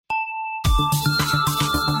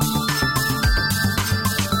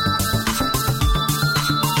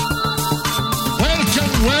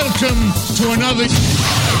Welcome to another...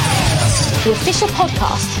 The official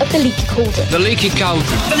podcast of The Leaky Cauldron. The Leaky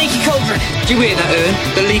Cauldron. The Leaky Cauldron. Do you hear that, Ern?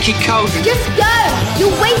 The Leaky Cauldron. Just go!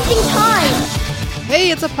 You're wasting time!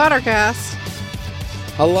 Hey, it's a PotterCast.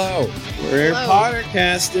 Hello. We're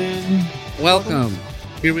PotterCasting. Welcome.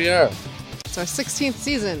 Here we are. It's our 16th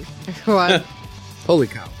season, everyone. Holy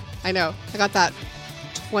cow. I know. I got that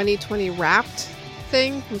 2020 Wrapped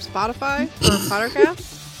thing from Spotify for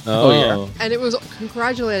PotterCast. Oh, yeah. And it was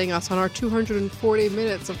congratulating us on our 240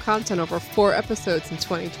 minutes of content over 4 episodes in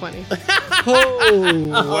 2020. Oh,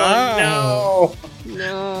 wow.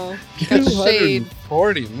 No. Got shade.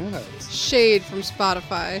 240 minutes. Shade from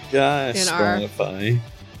Spotify. Gosh, in Spotify.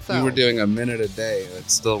 So, We were doing a minute a day. It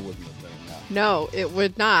still wouldn't have been enough. No, it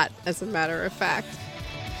would not, as a matter of fact.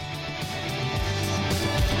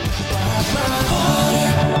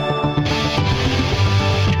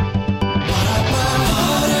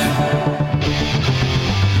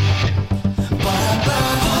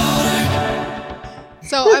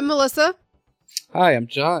 So I'm Melissa. Hi, I'm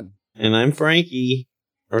John. And I'm Frankie.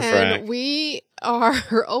 Or And Frack. we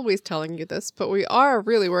are always telling you this, but we are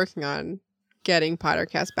really working on getting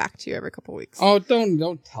PotterCast back to you every couple weeks. Oh,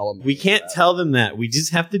 don't tell them. We can't tell them that. We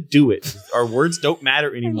just have to do it. Our words don't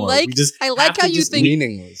matter anymore. I like how you think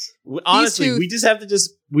meaningless. Honestly, we just have to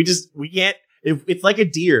we can't. It's like a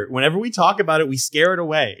deer. Whenever we talk about it, we scare it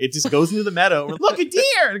away. It just goes into the meadow. We're, look, a deer!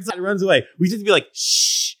 And it runs away. We just have to be like,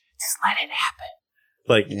 shh, just let it happen.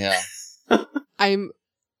 Like, Yeah.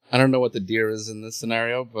 I don't know what the deer is in this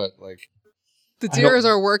scenario, but like... The deer is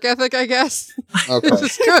our work ethic, I guess. Okay. It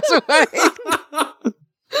just goes away.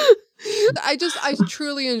 I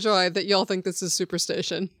truly enjoy that y'all think this is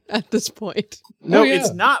Superstation at this point. no, Oh, yeah.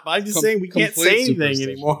 it's not. But I'm just saying we can't say complete anything superstition.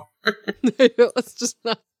 anymore. Let's just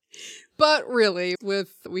not. But really,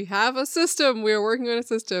 we have a system. We are working on a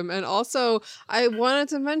system. And also, I wanted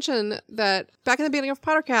to mention that back in the beginning of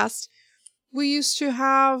PotterCast, we used to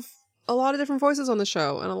have a lot of different voices on the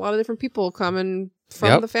show and a lot of different people coming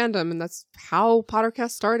from the fandom. And that's how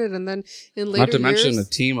PotterCast started. And then in later Not to years... mention a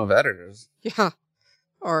team of editors. Yeah.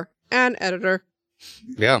 Or an editor.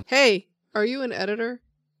 Yeah. Hey, are you an editor?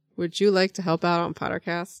 Would you like to help out on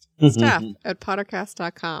PotterCast? Staff at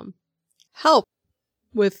PotterCast.com. Help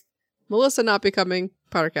with Melissa not becoming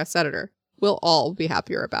PotterCast editor. We'll all be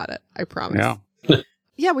happier about it. I promise. Yeah.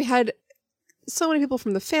 Yeah, we had so many people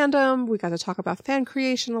from the fandom. We got to talk about fan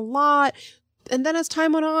creation a lot. And then as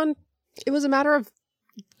time went on, it was a matter of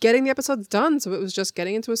getting the episodes done. So it was just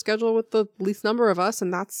getting into a schedule with the least number of us.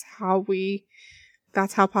 And that's how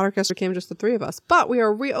PotterCast became just the 3 of us. But we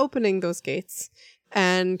are reopening those gates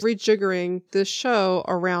and rejiggering this show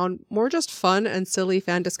around more just fun and silly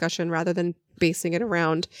fan discussion rather than basing it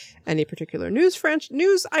around any particular news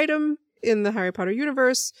item in the Harry Potter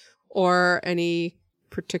universe or any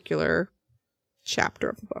particular chapter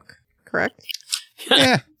of the book. Correct?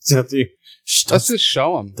 Yeah. Let's just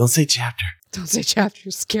show them. Don't say chapter. Don't say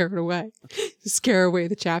chapter. Scare it away. Scare away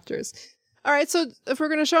the chapters. All right. So if we're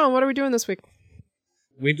going to show them, what are we doing this week?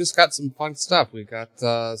 We just got some fun stuff. We got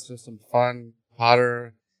just some fun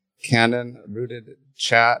Potter canon rooted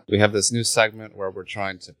chat. We have this new segment where we're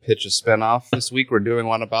trying to pitch a spinoff. This week we're doing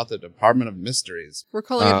one about the Department of Mysteries. We're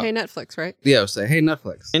calling it Hey Netflix, right? Yeah, we'll say, hey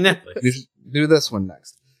Netflix. Hey, Netflix. We should do this one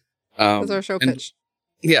next. That's our show pitch.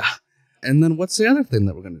 Yeah. And then what's the other thing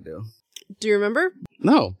that we're going to do? Do you remember?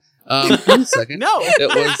 No. One second. No. It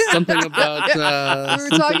was something about... We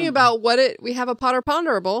were talking about we have a Potter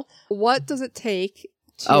Ponderable. What does it take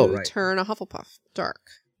to turn a Hufflepuff dark?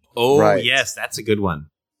 Oh, Right. yes. That's a good one.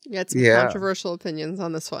 You had some controversial opinions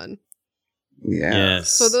on this one. Yeah.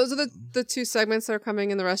 Yes. So those are the 2 segments that are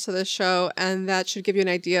coming in the rest of this show, and that should give you an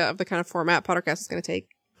idea of the kind of format PotterCast is going to take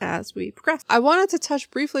as we progress. I wanted to touch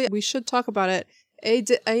briefly, we should talk about it,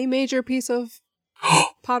 a major piece of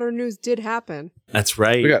Potter news did happen. That's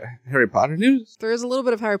right. We got Harry Potter news? There is a little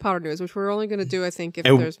bit of Harry Potter news, which we're only going to do, I think, if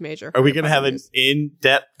there's major. Are we going to have an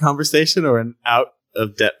in-depth conversation or an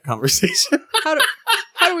out-of-depth conversation? How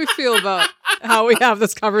do we feel about how we have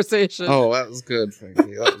this conversation? Oh, that was good,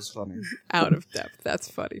 Frankie. That was funny. Out of depth. That's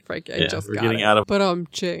funny, Frankie. I just we're got getting it. out of...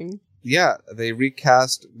 But ching. Yeah, they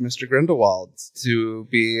recast Mr. Grindelwald to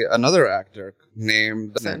be another actor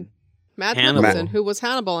named Mads Hannibal. Mikkelsen, who was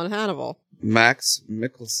Hannibal in Hannibal. Max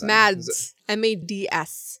Mikkelsen. Mads.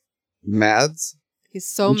 M-A-D-S. Mads? He's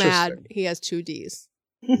so mad, Interesting. he has 2 Ds.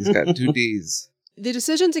 He's got 2 Ds. The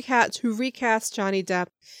decision to recast Johnny Depp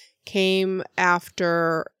came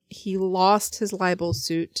after he lost his libel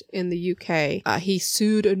suit in the UK. He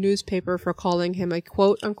sued a newspaper for calling him a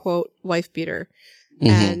quote-unquote wife beater.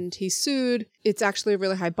 And he sued. It's actually a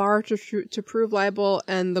really high bar to prove libel,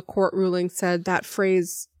 and the court ruling said that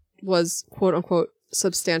phrase was quote-unquote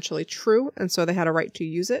substantially true, and so they had a right to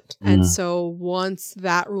use it. And so once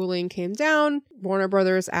that ruling came down, Warner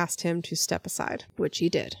Brothers asked him to step aside, which he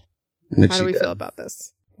did. How do we feel about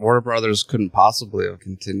this? Warner Brothers couldn't possibly have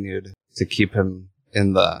continued to keep him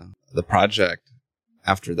in the project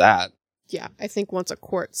after that. Yeah, I think once a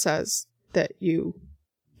court says that you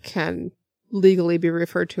can legally be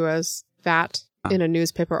referred to as that in a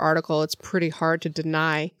newspaper article, it's pretty hard to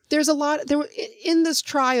deny. There's a lot in this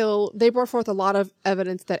trial. They brought forth a lot of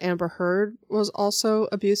evidence that Amber Heard was also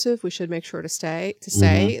abusive. We should make sure to say.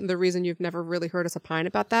 And the reason you've never really heard us opine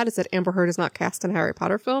about that is that Amber Heard is not cast in a Harry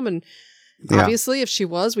Potter film, and obviously, if she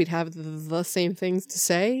was, we'd have the same things to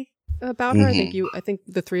say about her. I think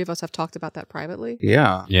the three of us have talked about that privately.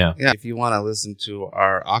 Yeah. If you want to listen to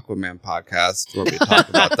our Aquaman podcast, where we talk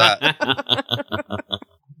about that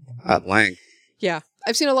at length. Yeah,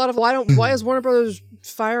 I've seen a lot of why is Warner Brothers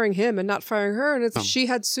firing him and not firing her? And if she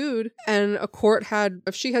had sued, and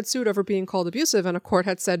if she had sued over being called abusive, and a court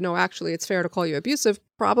had said no, actually, it's fair to call you abusive,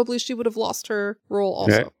 probably she would have lost her role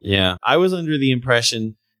also. Yeah, I was under the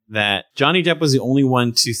impression that Johnny Depp was the only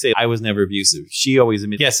one to say, I was never abusive. She always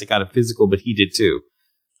admitted, yes, it got a physical, but he did too.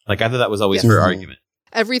 Like, I thought that was always her argument.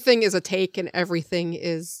 Everything is a take, and everything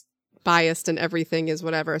is biased, and everything is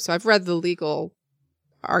whatever. So I've read the legal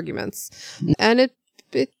arguments, and it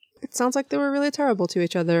sounds like they were really terrible to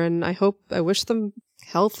each other, and I wish them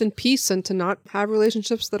health and peace, and to not have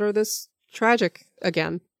relationships that are this tragic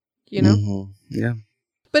again, you know? Yeah.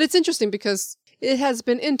 But it's interesting because it has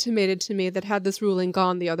been intimated to me that had this ruling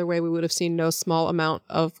gone the other way, we would have seen no small amount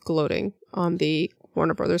of gloating on the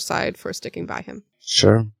Warner Brothers side for sticking by him.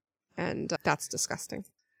 Sure. And that's disgusting.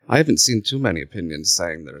 I haven't seen too many opinions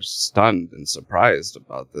saying they're stunned and surprised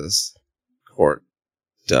about this court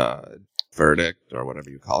verdict or whatever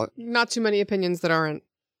you call it. Not too many opinions that aren't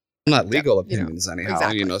not legal opinions, anyhow.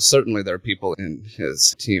 Exactly. Certainly there are people in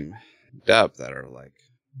his team, Depp, that are like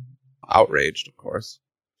outraged, of course.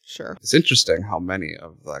 Sure. It's interesting how many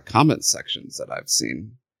of the comment sections that I've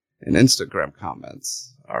seen in Instagram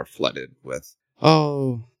comments are flooded with,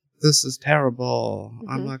 "Oh, this is terrible.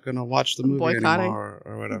 I'm not going to watch the movie anymore,"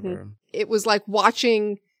 or whatever. It was like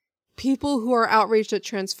watching people who are outraged at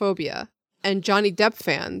transphobia and Johnny Depp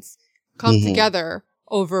fans come together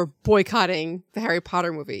over boycotting the Harry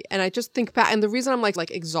Potter movie. And I just think back, and the reason I'm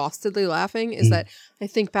like exhaustedly laughing is that I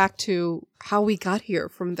think back to how we got here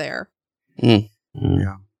from there.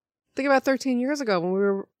 Yeah. Think about 13 years ago when we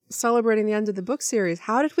were celebrating the end of the book series.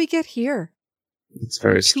 How did we get here? It's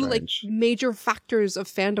very Two strange. Major factors of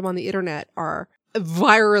fandom on the internet are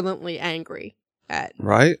virulently angry at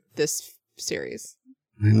this series.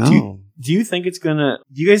 I know. Do you think it's gonna?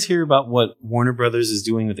 Do you guys hear about what Warner Brothers is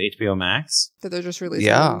doing with HBO Max? That they're just releasing.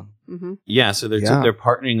 Yeah. Yeah. So they're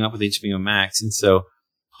partnering up with HBO Max, and so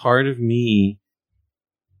part of me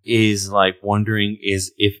is like wondering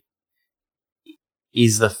is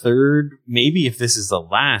the third, maybe if this is the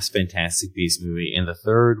last Fantastic Beasts movie and the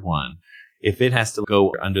third one, if it has to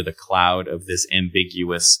go under the cloud of this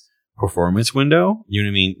ambiguous performance window, you know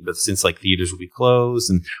what I mean? But since like theaters will be closed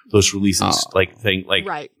and those releases they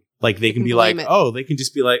can be like, they can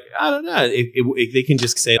just be like, I don't know. They can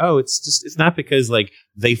just say, it's not because like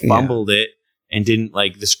they fumbled it and didn't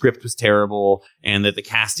like the script was terrible and that the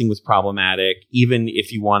casting was problematic. Even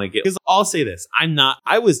if you want to get, because I'll say this,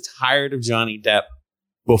 I was tired of Johnny Depp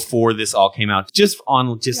before this all came out,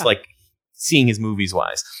 like seeing his movies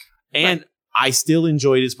wise. And I still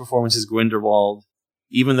enjoyed his performance as Grindelwald,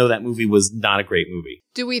 even though that movie was not a great movie.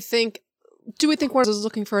 Do we think Warner is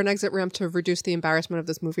looking for an exit ramp to reduce the embarrassment of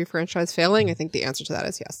this movie franchise failing? I think the answer to that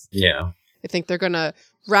is yes. Yeah. I think they're going to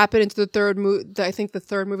wrap it into the third movie. I think the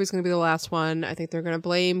third movie is going to be the last one. I think they're going to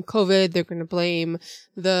blame COVID. They're going to blame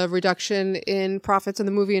the reduction in profits in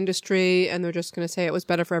the movie industry. And they're just going to say it was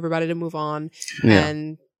better for everybody to move on. Yeah.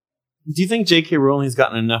 And do you think J.K. Rowling has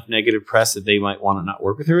gotten enough negative press that they might want to not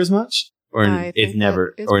work with her as much? Or it's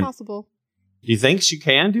never... It's possible. Do you think she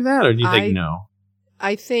can do that? Or do you think no?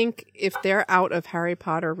 I think if they're out of Harry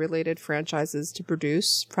Potter related franchises to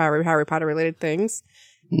produce Harry Potter related things,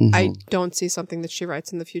 I don't see something that she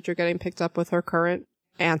writes in the future getting picked up with her current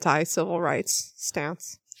anti-civil rights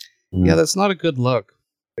stance. Yeah, that's not a good look.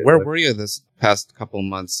 Where were you this past couple of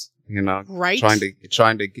months? You know, trying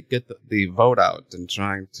to get the vote out and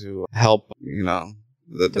trying to help, you know,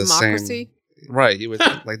 the democracy. Same, Right. You would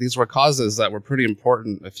think, like, these were causes that were pretty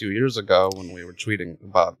important a few years ago when we were tweeting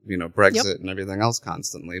about, Brexit and everything else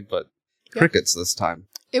constantly, but crickets this time.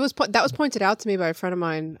 It was that was pointed out to me by a friend of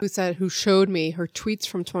mine who showed me her tweets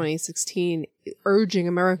from 2016 urging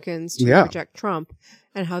Americans to reject Trump,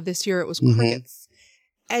 and how this year it was crickets.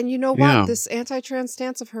 And you know what? Yeah. This anti-trans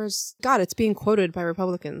stance of hers, God, it's being quoted by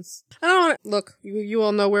Republicans. I don't want to look. You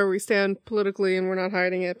all know where we stand politically, and we're not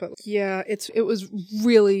hiding it. But yeah, it was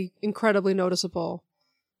really incredibly noticeable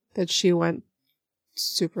that she went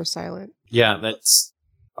super silent. Yeah, that's.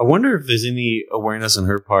 I wonder if there's any awareness on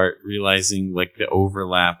her part, realizing like the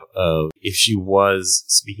overlap of if she was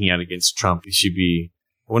speaking out against Trump, I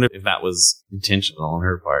wonder if that was intentional on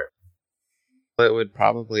her part. It would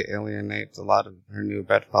probably alienate a lot of her new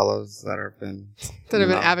bedfellows that have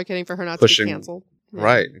been advocating for her not to be canceled. Yeah.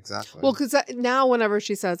 Right, exactly. Well, because now whenever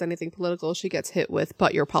she says anything political, she gets hit with,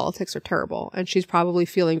 but your politics are terrible. And she's probably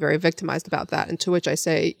feeling very victimized about that. And to which I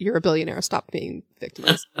say, you're a billionaire. Stop being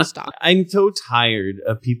victimized. Stop. I'm so tired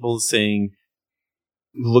of people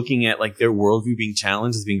looking at like their worldview being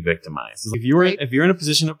challenged as being victimized. If you're in a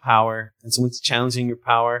position of power and someone's challenging your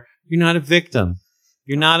power, you're not a victim.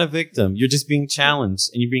 You're not a victim. You're just being challenged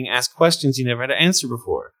and you're being asked questions you never had to answer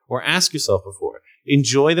before or ask yourself before.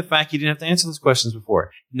 Enjoy the fact you didn't have to answer those questions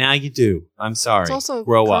before. Now you do. I'm sorry. It's also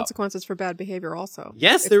Grow consequences for bad behavior also.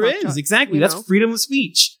 Yes, there is. Exactly. That's freedom of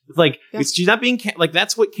speech. It's like, she's not being,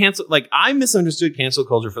 that's what cancel, like I misunderstood cancel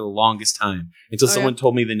culture for the longest time until someone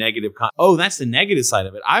told me the negative, that's the negative side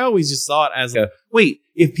of it. I always just saw it as wait,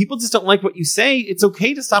 if people just don't like what you say, it's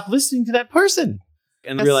okay to stop listening to that person.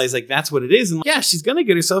 And realize like that's what it is. And she's going to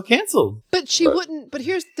get herself canceled. But she wouldn't, but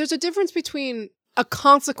there's a difference between a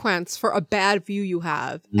consequence for a bad view you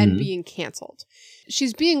have and being canceled.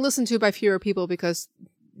 She's being listened to by fewer people because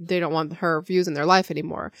they don't want her views in their life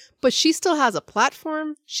anymore. But she still has a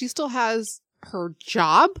platform. She still has her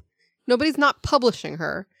job. Nobody's not publishing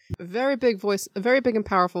her. A very big voice, a very big and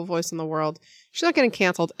powerful voice in the world. She's not getting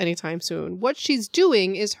canceled anytime soon. What she's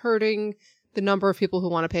doing is hurting the number of people who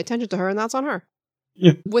want to pay attention to her, and that's on her.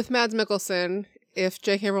 Yeah. With Mads Mikkelsen, if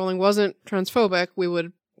J.K. Rowling wasn't transphobic, we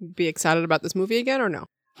would be excited about this movie again, or no?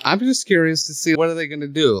 I'm just curious to see what are they going to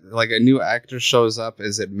do. Like a new actor shows up.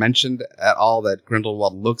 Is it mentioned at all that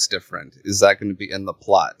Grindelwald looks different? Is that going to be in the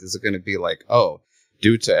plot? Is it going to be like,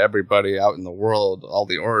 due to everybody out in the world, all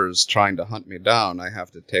the Aurors trying to hunt me down, I have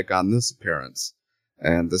to take on this appearance.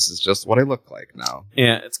 And this is just what I look like now.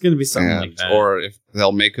 Yeah, it's going to be something like that. Or if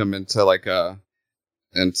they'll make him into like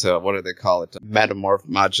into what do they call it? Metamorph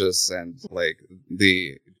Magus, and like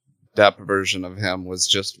the Depp version of him was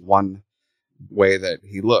just one way that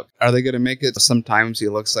he looked. Are they going to make it sometimes he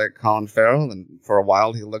looks like Colin Farrell, and for a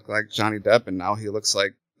while he looked like Johnny Depp, and now he looks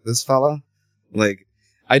like this fella? Like,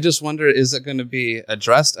 I just wonder, is it going to be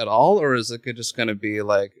addressed at all, or is it just going to be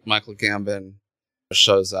like Michael Gambon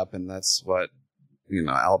shows up and that's what,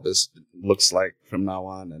 Albus looks like from now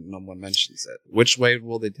on, and no one mentions it? Which way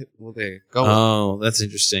will they go? Oh, that's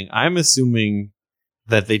interesting. I'm assuming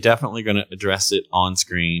that they definitely going to address it on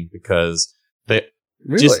screen because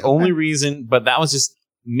only reason, but that was just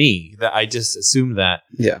me that I just assumed that.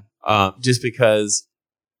 Yeah. Just because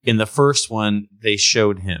in the first one they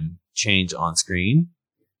showed him change on screen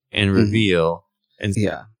and reveal, and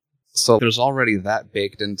so there's already that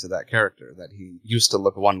baked into that character that he used to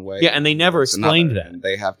look one way. Yeah, and they never explained that. And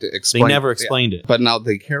they have to explain. They never explained it. But now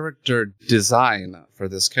the character design for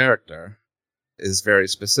this character is very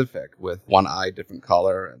specific, with one eye different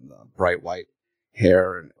color and the bright white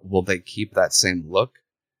hair. And will they keep that same look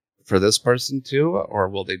for this person too, or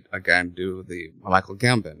will they again do the Michael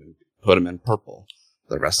Gambon and put him in purple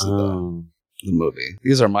the rest of the movie?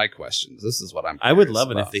 These are my questions. This is what I would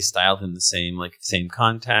love it if they styled him the same, like same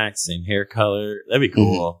contacts, same hair color. That'd be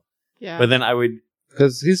cool. Yeah. But then I would,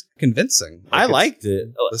 because he's convincing. I liked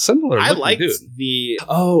it. The similar. I liked the.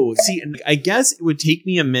 I guess it would take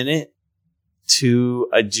me a minute to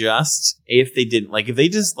adjust if they didn't, like, if they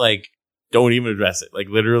just like don't even address it. Like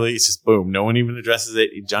literally, it's just boom. No one even addresses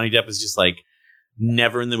it. Johnny Depp is just like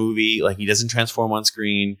never in the movie. Like he doesn't transform on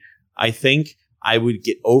screen. I think I would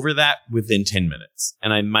get over that within 10 minutes.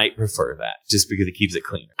 And I might prefer that just because it keeps it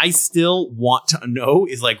clean. I still want to know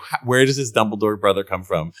is like, where does this Dumbledore brother come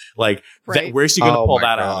from? Like, where's she going to pull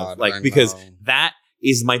that out of? Like, because that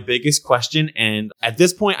is my biggest question. And at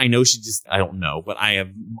this point, I know I don't know, but I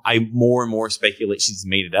more and more speculate she's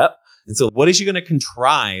made it up. And so what is she going to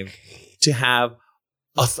contrive to have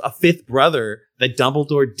a fifth brother that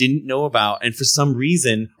Dumbledore didn't know about and for some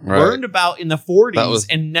reason learned about in the 40s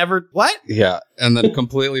and never... What? Yeah, and then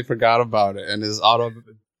completely forgot about it. And his not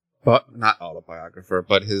autobiographer,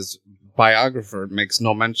 but his biographer makes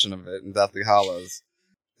no mention of it in Deathly Hallows.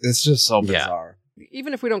 It's just so bizarre.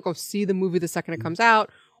 Even if we don't go see the movie the second it comes out,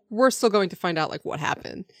 we're still going to find out like what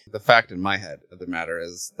happened. The fact in my head of the matter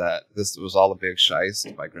is that this was all a big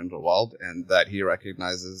sheist by Grindelwald, and that he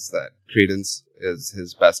recognizes that Credence is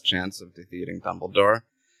his best chance of defeating Dumbledore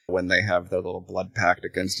when they have their little blood pact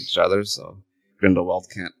against each other, so Grindelwald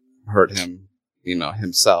can't hurt him,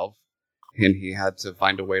 himself. And he had to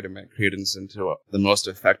find a way to make Credence into the most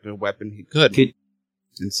effective weapon he could.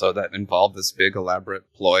 And so that involved this big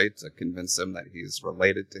elaborate ploy to convince him that he's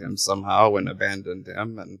related to him somehow and abandoned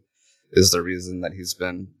him and is the reason that he's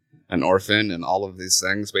been an orphan and all of these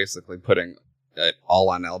things, basically putting it all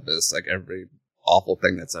on Albus. Like every awful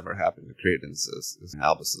thing that's ever happened to Credence is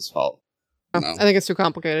Albus's fault. I think it's too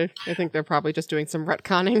complicated. I think they're probably just doing some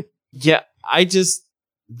retconning. Yeah, I just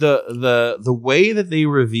the way that they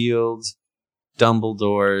revealed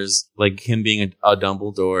Dumbledore's, like him being a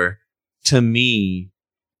Dumbledore, to me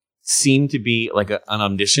seemed to be like an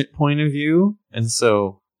omniscient point of view, and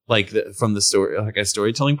so like from the story, like a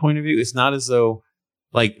storytelling point of view, it's not as though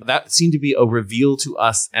like that seemed to be a reveal to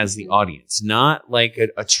us as the audience, not like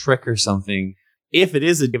a trick or something. If it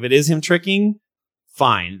is him tricking,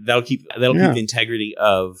 fine, that'll keep the integrity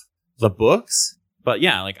of the books. But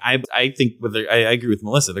yeah, like I think I agree with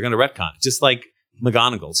Melissa. They're going to retcon it, just like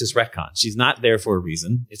McGonagall. It's just retcon. She's not there for a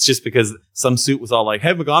reason. It's just because some suit was all like,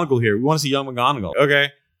 "Hey, McGonagall here. We want to see young McGonagall." Okay,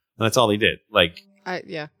 and that's all they did. Like,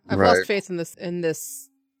 I've lost faith in this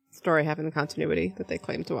story having the continuity that they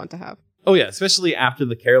claim to want to have. Oh yeah, especially after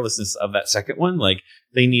the carelessness of that second one. Like,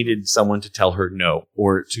 they needed someone to tell her no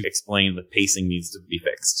or to explain the pacing needs to be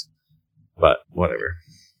fixed. But whatever.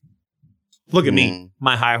 Look at me,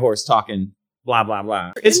 my high horse talking. Blah blah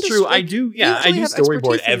blah. It's true. I do. Yeah, I do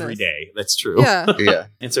storyboard every day. That's true. Yeah, yeah.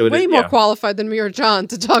 And so way more qualified than me or John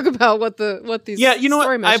to talk about what these. Yeah, you know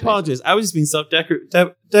what? I apologize. I was just being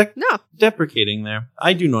self-deprecating there.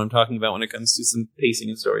 I do know what I'm talking about when it comes to some pacing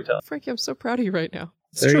and storytelling. Frankie, I'm so proud of you right now.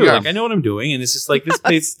 It's true. Like, I know what I'm doing, and it's just like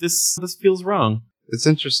this feels wrong. It's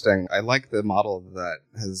interesting. I like the model that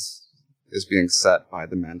is being set by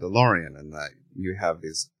The Mandalorian, and that you have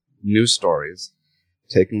these new stories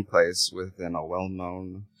taking place within a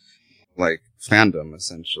well-known, like, fandom,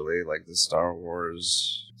 essentially, like the Star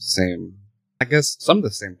Wars, I guess some of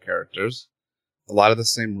the same characters, a lot of the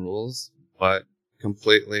same rules, but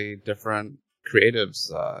completely different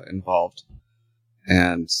creatives involved.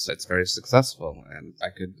 And it's very successful, and I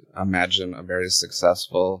could imagine a very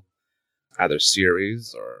successful either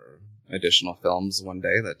series or additional films one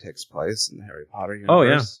day that takes place in the Harry Potter universe. Oh,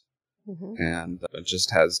 yeah. Mm-hmm. And it just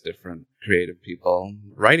has different creative people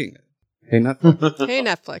writing it. Hey, Netflix. Hey,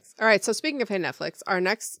 Netflix. All right, so speaking of Hey, Netflix, our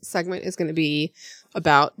next segment is going to be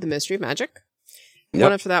about the Ministry of Magic. Yep.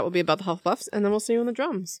 One after that will be about the Hufflepuffs, and then we'll see you on the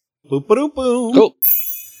drums. Boop, boop, boop. Cool.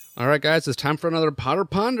 All right, guys, it's time for another Potter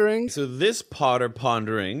Pondering. So this Potter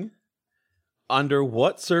Pondering, under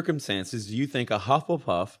what circumstances do you think a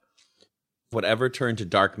Hufflepuff would ever turn to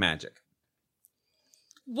dark magic?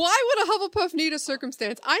 Why would a Hufflepuff need a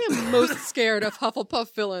circumstance? I am most scared of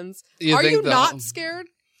Hufflepuff villains. You Are think you not scared?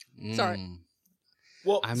 Sorry.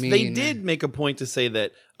 Well, I mean, they did make a point to say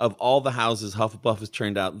that of all the houses, Hufflepuff has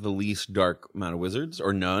turned out the least dark amount of wizards,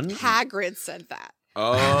 or none. Hagrid said that.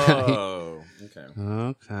 Oh, okay.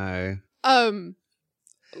 Okay.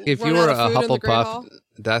 If Run you were out a of food in the Great Hufflepuff Hall?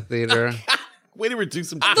 Death Eater, Way to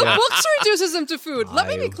reduce them. The books reduces them to food. Let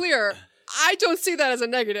me be clear. I don't see that as a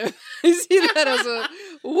negative. I see that as a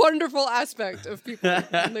wonderful aspect of people,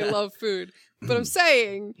 and they love food. But I'm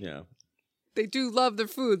saying, they do love their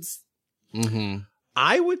foods. mm-hmm.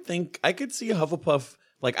 I would think I could see a Hufflepuff.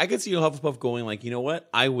 Like, I could see a Hufflepuff going, like, you know what?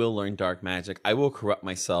 I will learn dark magic. I will corrupt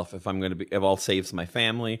myself if I'll save my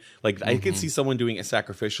family. Like, I could see someone doing it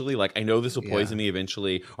sacrificially. Like, I know this will poison me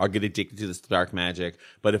eventually, or get addicted to this dark magic.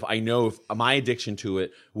 But if I know if my addiction to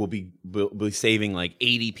it will be saving like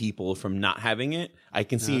 80 people from not having it, I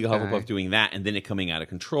can see a Hufflepuff doing that, and then it coming out of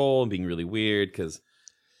control and being really weird.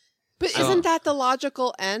 But isn't that the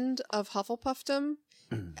logical end of Hufflepuffdom?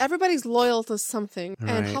 Everybody's loyal to something.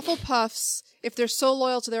 Right. And Hufflepuffs, if they're so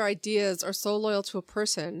loyal to their ideas or so loyal to a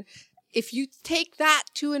person, if you take that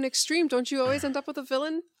to an extreme, don't you always end up with a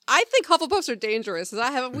villain? I think Hufflepuffs are dangerous.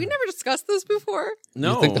 We never discussed this before.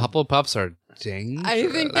 No. You think the Hufflepuffs are dangerous? I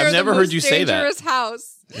think they're I've never the heard most you say that. dangerous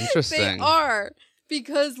house. Interesting. They are.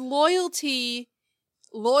 Because loyalty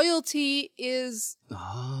is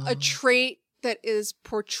a trait that is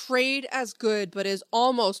portrayed as good, but is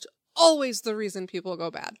almost always the reason people go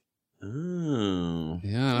bad. Oh.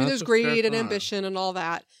 Yeah. I mean, there's greed and ambition and all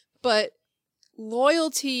that, but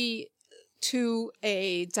loyalty to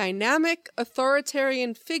a dynamic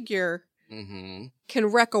authoritarian figure Mm-hmm. can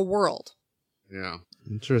wreck a world. Yeah.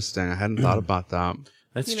 Interesting. I hadn't thought about that.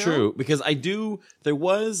 That's true, because there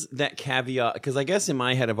was that caveat, because I guess in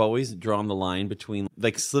my head I've always drawn the line between,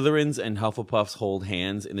 like, Slytherins and Hufflepuffs hold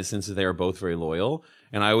hands in the sense that they are both very loyal,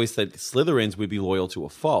 and I always said Slytherins would be loyal to a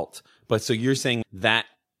fault. But so you're saying that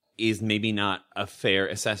is maybe not a fair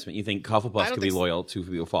assessment. You think Hufflepuffs could be loyal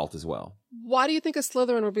to a fault as well? Why do you think a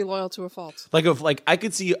Slytherin would be loyal to a fault? Like I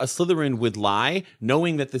could see a Slytherin would lie,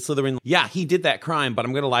 knowing that the Slytherin, yeah, he did that crime, but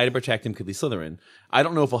I'm going to lie to protect him because he's Slytherin. I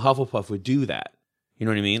don't know if a Hufflepuff would do that. You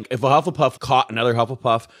know what I mean? If a Hufflepuff caught another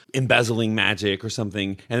Hufflepuff embezzling magic or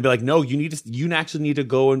something, and they'd be like, "No, you actually need to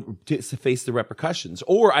go and to face the repercussions."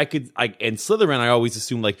 Or and Slytherin, I always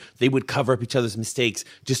assume like they would cover up each other's mistakes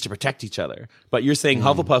just to protect each other. But you're saying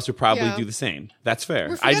Hufflepuffs would probably do the same. That's fair.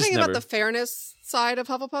 We're forgetting about the fairness side of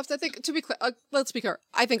Hufflepuffs. I think, to be clear, let's be clear.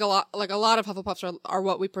 I think a lot of Hufflepuffs are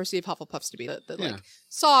what we perceive Hufflepuffs to be. Like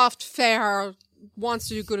soft, fair, wants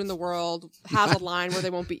to do good in the world, has a line where they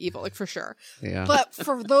won't be evil, like for sure. Yeah. But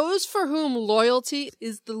for those for whom loyalty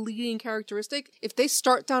is the leading characteristic, if they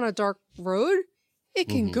start down a dark road, it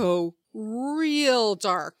can go real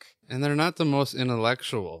dark. And they're not the most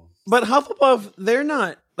intellectual. But Hufflepuff, they're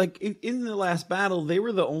not, like, in the last battle, they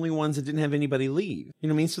were the only ones that didn't have anybody leave. You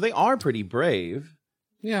know what I mean? So they are pretty brave.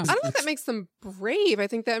 Yeah. I don't think that makes them brave. I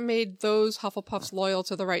think that made those Hufflepuffs loyal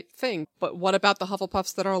to the right thing. But what about the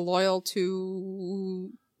Hufflepuffs that are loyal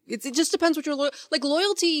to... It just depends what you're loyal... Like,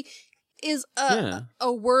 loyalty is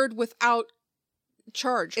a word without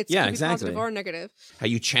charge. It's can be positive or negative. How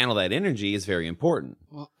you channel that energy is very important.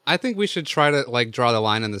 Well, I think we should try to draw the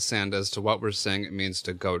line in the sand as to what we're saying it means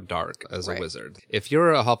to go dark as a wizard. If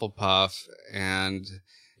you're a Hufflepuff and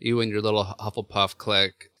you and your little Hufflepuff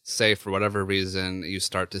clique say for whatever reason you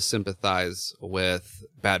start to sympathize with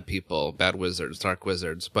bad people, bad wizards, dark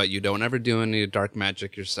wizards, but you don't ever do any dark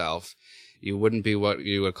magic yourself, you wouldn't be what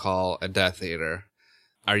you would call a Death Eater.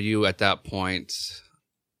 Are you at that point,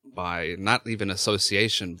 by not even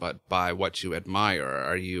association, but by what you admire,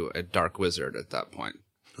 are you a dark wizard at that point?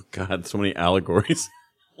 Oh God, so many allegories.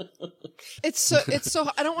 It's so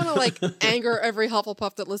I don't want to anger every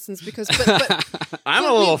Hufflepuff that listens because but I'm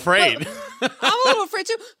a little afraid. I'm a little afraid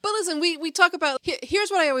too. But listen, we talk about here's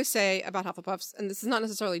what I always say about Hufflepuffs, and this is not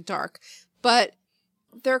necessarily dark, but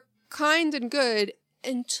they're kind and good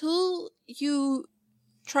until you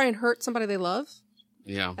try and hurt somebody they love.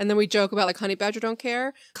 Yeah. And then we joke about Honey Badger don't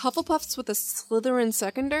care. Hufflepuffs with a Slytherin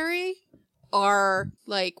secondary are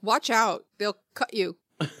watch out, they'll cut you.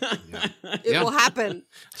 It will happen.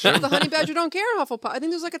 The Honey Badger don't care Hufflepuff. I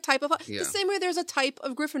think there's a type of the same way there's a type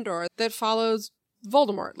of Gryffindor that follows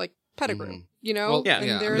Voldemort, like Pettigrew. You know, well,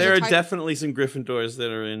 there are definitely some Gryffindors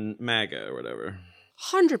that are in MAGA or whatever.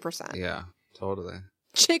 100%. Yeah, totally.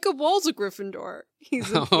 Jacob Wool's a Gryffindor.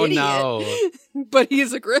 He's an oh idiot, no! But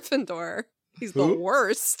he's a Gryffindor. He's the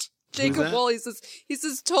worst. Jacob Wool. He's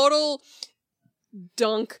this total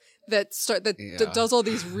dunk that does all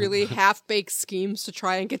these really half-baked schemes to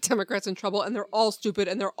try and get Democrats in trouble, and they're all stupid,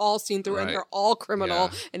 and they're all seen through, and they're all criminal,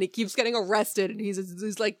 and he keeps getting arrested, and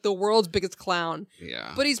he's like the world's biggest clown.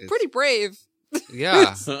 Yeah. But he's pretty brave.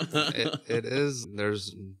 Yeah. it is.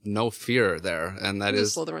 There's no fear there, and that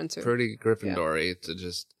is Slytherin too. Pretty Gryffindor-y to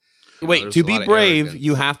just... Wait, to be brave,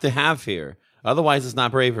 you have to have fear. Otherwise, it's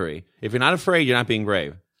not bravery. If you're not afraid, you're not being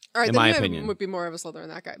brave. All right, in then my you opinion, would be more of a Slytherin than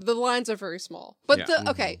that guy. The lines are very small, but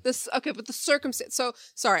but the circumstance. So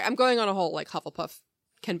sorry, I'm going on a whole Hufflepuff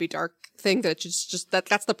can be dark thing. That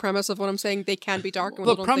that's the premise of what I'm saying. They can be dark. And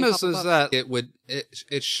the premise is that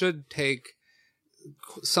it should take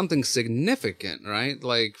something significant, right?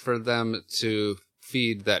 Like for them to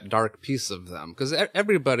feed that dark piece of them, because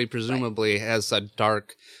everybody presumably has a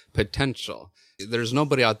dark potential. There's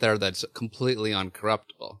nobody out there that's completely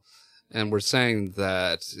uncorruptible. And we're saying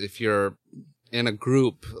that if you're in a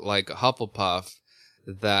group like Hufflepuff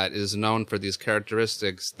that is known for these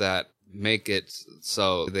characteristics that make it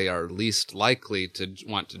so they are least likely to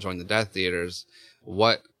want to join the Death Eaters,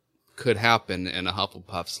 what could happen in a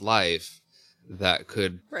Hufflepuff's life that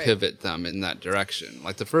could pivot them in that direction?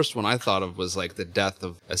 Like the first one I thought of was the death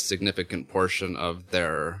of a significant portion of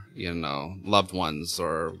their, loved ones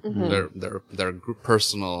or their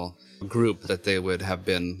personal group that they would have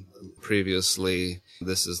been previously.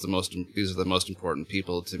 These are the most important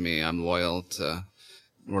people to me.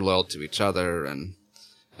 We're loyal to each other, and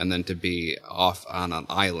then to be off on an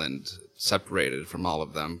island separated from all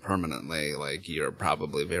of them permanently, you're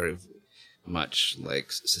probably very much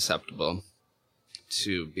susceptible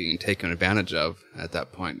to being taken advantage of at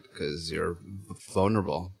that point because you're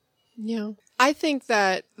vulnerable. Yeah. I think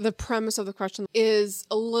that the premise of the question is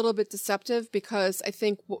a little bit deceptive because I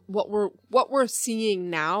think what we're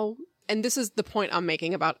seeing now, and this is the point I'm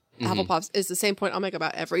making about Hufflepuffs, is the same point I'll make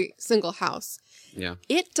about every single house. Yeah.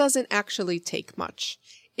 It doesn't actually take much.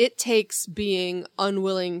 It takes being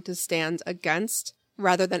unwilling to stand against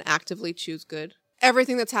rather than actively choose good.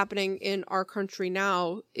 Everything that's happening in our country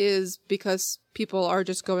now is because people are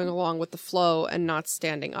just going along with the flow and not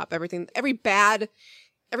standing up.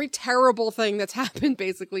 Every terrible thing that's happened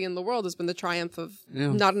basically in the world has been the triumph of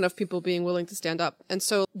not enough people being willing to stand up. And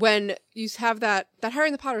so when you have that Harry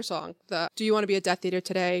and the Potter song, the "Do you want to be a Death Eater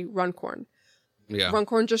today?" Runcorn. Yeah.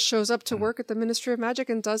 Runcorn just shows up to work at the Ministry of Magic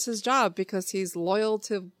and does his job because he's loyal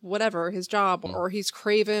to whatever, his job, or he's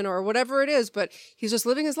craven or whatever it is, but he's just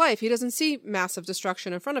living his life. He doesn't see massive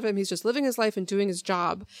destruction in front of him. He's just living his life and doing his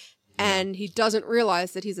job. And he doesn't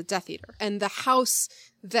realize that he's a Death Eater. And the house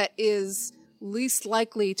that is least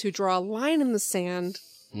likely to draw a line in the sand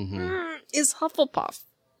is Hufflepuff.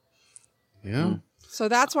 Yeah. So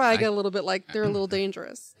that's why I get a little bit like they're a little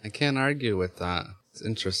dangerous. I can't argue with that. It's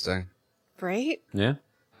interesting. Right? Yeah.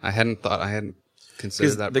 I hadn't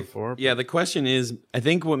considered that before. Yeah, the question is, I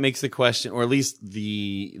think what makes the question, or at least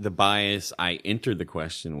the bias I entered the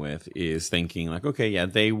question with, is thinking like, okay, yeah,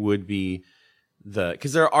 they would be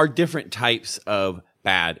because there are different types of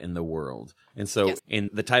bad in the world. And so in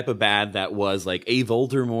the type of bad that was like a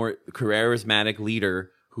Voldemort charismatic leader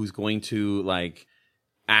who's going to like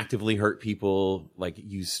actively hurt people, like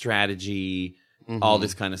use strategy, all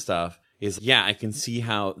this kind of stuff. I can see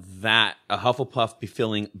how that a Hufflepuff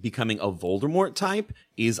becoming a Voldemort type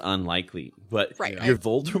is unlikely. But your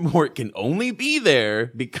Voldemort can only be there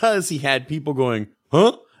because he had people going,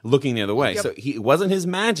 huh? Looking the other way. Yep. So it wasn't his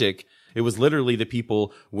magic. It was literally the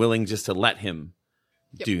people willing just to let him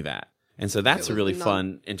do that. And so that's a really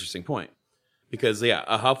fun, interesting point. Because, a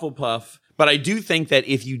Hufflepuff. But I do think that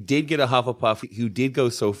if you did get a Hufflepuff who did go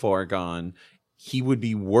so far gone, he would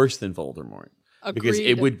be worse than Voldemort. Agreed. Because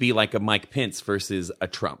it would be like a Mike Pence versus a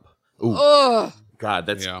Trump. Ooh. Ugh. God,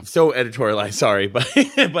 that's so editorialized. Sorry, but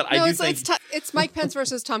I do think it's Mike Pence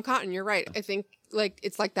versus Tom Cotton. You're right. I think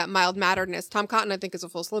it's like that mild-manneredness. Tom Cotton, I think, is a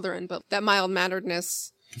full Slytherin, but that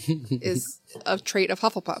mild-manneredness is a trait of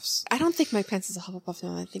Hufflepuffs. I don't think Mike Pence is a Hufflepuff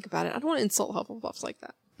now that I think about it. I don't want to insult Hufflepuffs like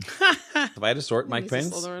that. If I had to sort Mike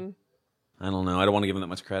Pence, I don't know. I don't want to give him that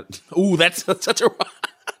much credit. Ooh, that's such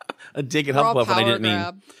a dig at Hufflepuff, and I didn't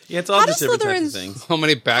mean. Yeah, it's all just different types of things. So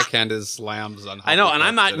many backhanded slams on Hufflepuff. I know, and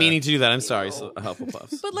I'm not meaning to do that. I'm sorry,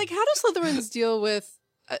 Hufflepuffs. But how do Slytherins deal with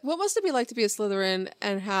what must it be like to be a Slytherin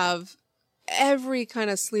and have every kind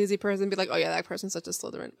of sleazy person be like, "Oh yeah, that person's such a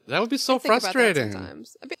Slytherin." That would be so frustrating.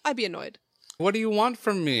 Sometimes I'd be annoyed. What do you want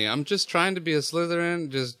from me? I'm just trying to be a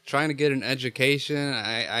Slytherin, just trying to get an education.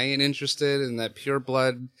 I ain't interested in that pure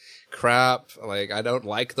blood crap. I don't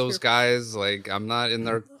like those guys. I'm not in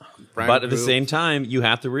their friend But at group. the same time, you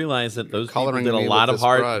have to realize that those people did a lot of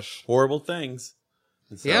horrible things.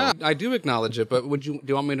 So. Yeah, I do acknowledge it, but do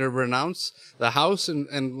you want me to renounce the house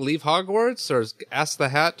and leave Hogwarts, or ask the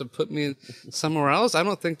hat to put me somewhere else? I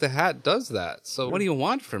don't think the hat does that. So what do you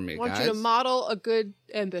want from me, guys? I want you to model a good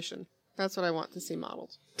ambition. That's what I want to see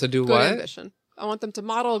modeled. To do good what? Ambition. I want them to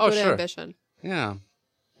model a good ambition. Yeah.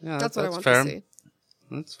 That's what I want to see.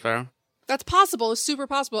 That's fair. That's possible. It's super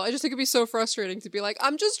possible. I just think it'd be so frustrating to be like,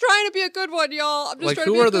 I'm just trying to be a good one, y'all. I'm just trying to be a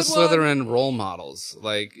good one. Who are the Slytherin role models?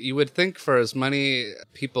 You would think for as many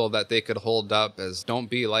people that they could hold up as don't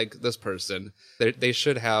be like this person, they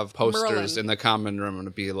should have posters in the common room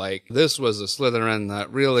to be like, this was a Slytherin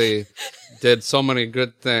that really did so many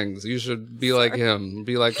good things. You should be like him,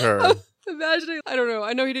 be like her. Imagining, I don't know.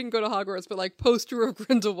 I know he didn't go to Hogwarts, but poster of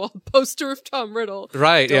Grindelwald, poster of Tom Riddle.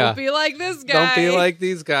 Right, Don't be like this guy. Don't be like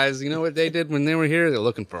these guys. You know what they did when they were here? They're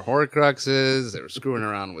looking for Horcruxes. They were screwing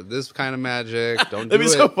around with this kind of magic. Don't do it. That'd be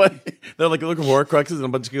so funny. They're looking for Horcruxes, and a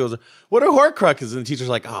bunch of people go, what are Horcruxes? And the teacher's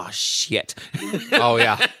like, oh, shit. Oh,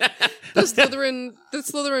 yeah. The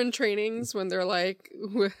Slytherin trainings when they're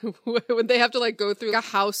when they have to go through a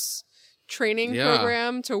house training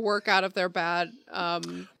program to work out of their bad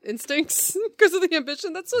instincts because of the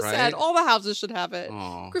ambition. That's so sad. All the houses should have it.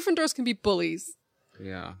 Aww. Gryffindors can be bullies.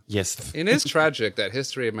 Yeah. Yes. It is tragic that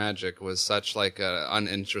history of magic was such an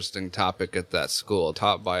uninteresting topic at that school,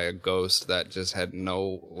 taught by a ghost that just had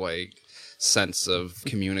no sense of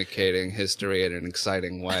communicating history in an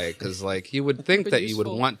exciting way. Because you would think that you would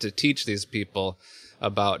want to teach these people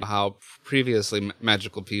about how previously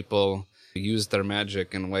magical people used their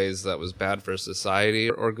magic in ways that was bad for society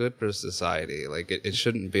or good for society. It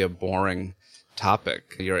shouldn't be a boring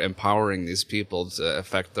topic. You're empowering these people to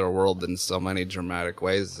affect their world in so many dramatic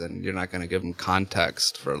ways, and you're not going to give them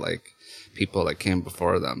context for people that came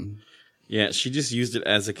before them. Yeah, she just used it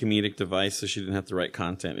as a comedic device so she didn't have to write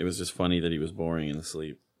content. It was just funny that he was boring and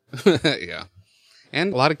asleep. Yeah.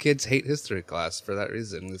 And a lot of kids hate history class for that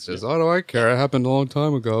reason. It's just, oh, do I care? It happened a long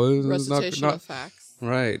time ago. It's Recitation of facts.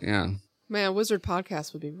 Right, yeah. Man, Wizard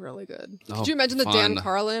Podcast would be really good. Oh, Could you imagine the fun. Dan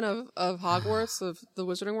Carlin of Hogwarts, of the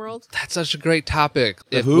Wizarding World? That's such a great topic.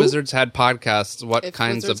 If who? Wizards had podcasts, what If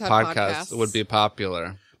kinds of Wizards had podcasts podcasts. would be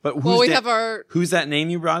popular? But who's Well, we that, have our who's that name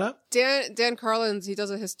you brought up? Dan Carlin's. He does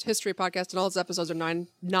a history podcast, and all his episodes are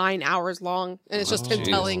nine hours long, and it's just him Jeez.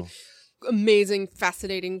 telling amazing,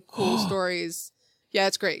 fascinating, cool stories. Yeah,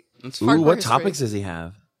 it's great. That's Ooh, Hardcore what history. topics does he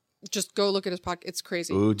have? Just go look at his podcast. It's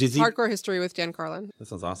crazy. Ooh, does he? Hardcore history with Dan Carlin. That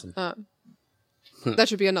sounds awesome. That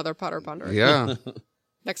should be another Potter Ponder. Yeah.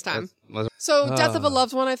 Next time. What So, death of a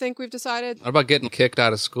loved one. I think we've decided. about getting kicked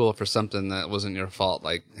out of school for something that wasn't your fault,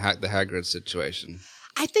 like the Hagrid situation?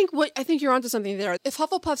 I think you're onto something there. If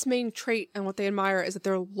Hufflepuff's main trait and what they admire is that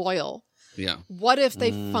they're loyal, Yeah. what if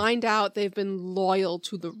they find out they've been loyal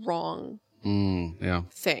to the wrong Yeah.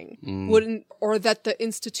 thing? Wouldn't, or that the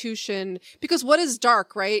institution, because what is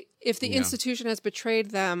dark, right? If the institution has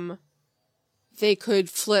betrayed them, they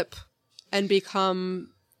could flip and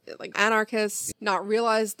become like anarchists, not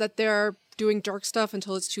realize that they're doing dark stuff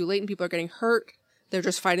until it's too late and people are getting hurt. They're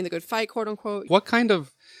just fighting the good fight, quote unquote. What kind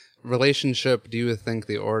of relationship do you think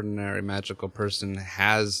the ordinary magical person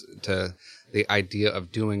has to the idea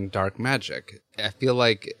of doing dark magic? I feel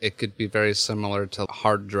like it could be very similar to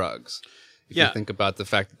hard drugs. If you think about the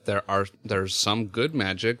fact that there's some good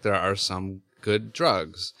magic, there are some good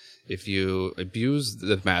drugs. If you abuse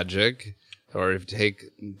the magic, or if you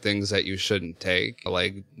take things that you shouldn't take,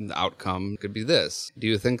 like the outcome could be this. Do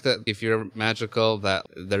you think that if you're magical, that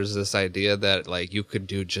there's this idea that like you could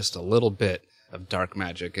do just a little bit of dark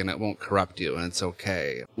magic and it won't corrupt you and it's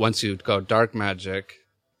okay? Once you go dark magic,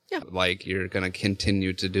 like you're going to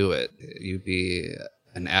continue to do it. You'd be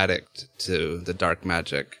an addict to the dark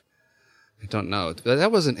magic. I don't know.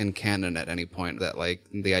 That wasn't in canon at any point, that like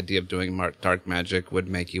the idea of doing dark magic would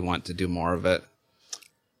make you want to do more of it.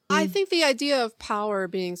 I think the idea of power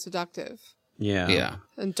being seductive Yeah.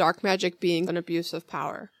 and dark magic being an abuse of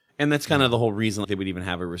power. And that's kind of the whole reason they would even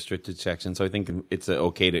have a restricted section. So I think it's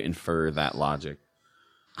okay to infer that logic.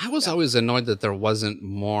 I was always annoyed that there wasn't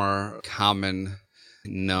more common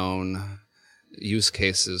known use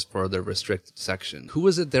cases for the restricted section. Who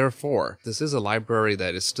is it there for? This is a library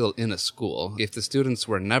that is still in a school. If the students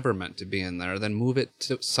were never meant to be in there, then move it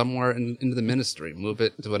to somewhere into the ministry. Move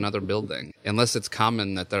it to another building. Unless it's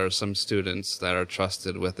common that there are some students that are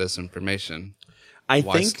trusted with this information.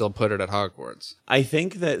 Why still put it at Hogwarts? I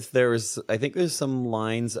think that there's some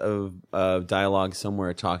lines of dialogue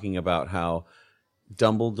somewhere talking about how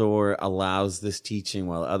Dumbledore allows this teaching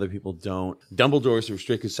while other people don't. Dumbledore's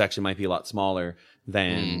restricted section might be a lot smaller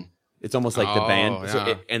than it's almost like the band. Yeah.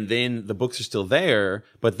 So and then the books are still there,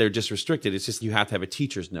 but they're just restricted. It's just you have to have a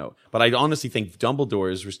teacher's note. But I honestly think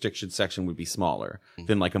Dumbledore's restricted section would be smaller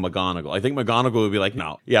than like a McGonagall. I think McGonagall would be like,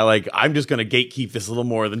 no. Yeah, like I'm just going to gatekeep this a little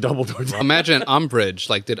more than Dumbledore did. Imagine Umbridge.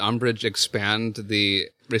 Like, did Umbridge expand the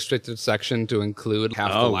restricted section to include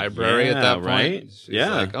half the library at that point? Right? She's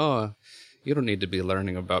like, oh, you don't need to be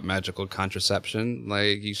learning about magical contraception.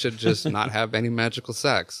 Like, you should just not have any magical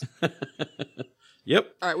sex.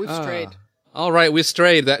 Yep. All right, we've strayed. All right, we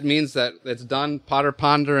strayed. That means that it's done Potter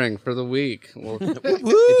pondering for the week. Well,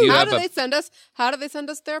 How do they send us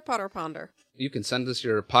their Potter Ponder? you can send us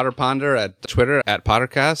your Potter Ponder at Twitter at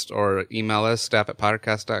PotterCast, or email us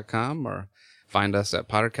staff@pottercast.com, or find us at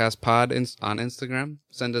PotterCastPod on Instagram.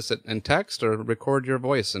 Send us it in text or record your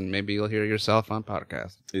voice, and maybe you'll hear yourself on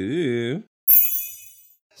podcast. Ooh.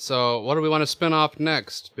 So what do we want to spin off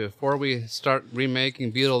next? Before we start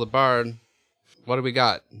remaking Beetle the Bard, what do we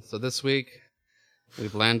got? So this week,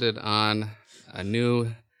 we've landed on a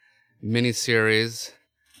new mini-series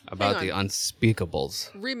about the Unspeakables.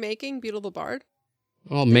 Remaking Beetle the Bard?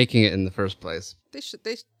 Well, making it in the first place.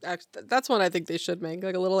 That's one I think they should make,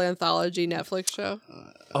 like a little anthology Netflix show.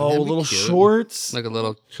 Little shorts. Like a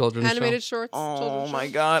little children's Animated show. shorts. Oh children's my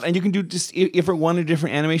shows. god! And you can do just if it wanted a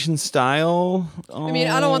different animation style. I mean,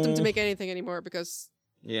 I don't want them to make anything anymore because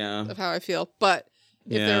Yeah. of how I feel, but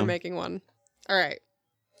if Yeah. they're making one. All right.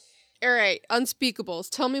 Unspeakables.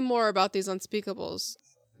 Tell me more about these Unspeakables.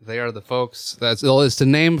 They are the folks, it's the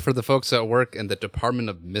name for the folks that work in the Department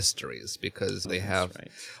of Mysteries, because they have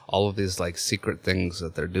all of these like secret things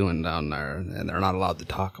that they're doing down there, and they're not allowed to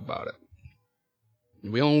talk about it.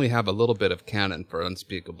 We only have a little bit of canon for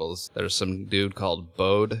Unspeakables. There's some dude called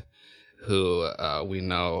Bode, who we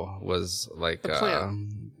know was like,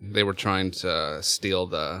 they were trying to steal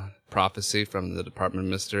the prophecy from the Department of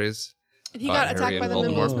Mysteries. And he about got Harry attacked by and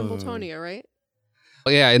the Voldemort. Mimbletonia, right?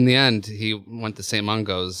 Well, yeah, in the end, he went to St.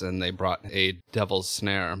 Mungo's and they brought a devil's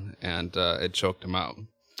snare and it choked him out.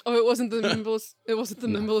 Oh, it wasn't the Mimblus. It wasn't the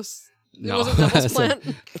Mimblus. It No. wasn't Neville's plant.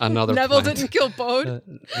 Another Neville plant. didn't kill Bode.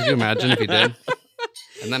 Could you imagine if he did?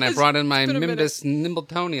 And then I brought in my It's been a Mimbus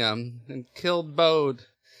Nimbletonia and killed Bode.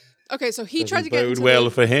 Okay, so he tried to get Bode into well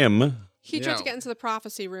the, for him. he tried Yeah. to get into the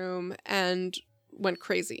prophecy room and went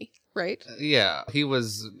crazy, right? Yeah, he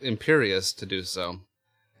was imperious to do so.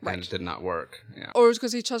 Right. And it did not work. Yeah. Or it was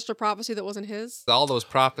because he touched a prophecy that wasn't his? All those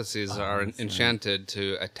prophecies are that's enchanted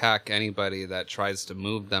to attack anybody that tries to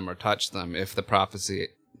move them or touch them if the prophecy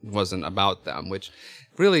wasn't about them, which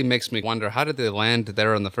really makes me wonder, how did they land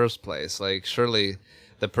there in the first place? Like, surely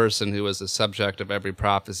the person who was the subject of every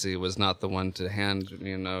prophecy was not the one to hand, I think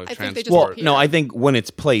they transport. just Well, appear. no, I think when it's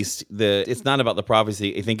placed, it's not about the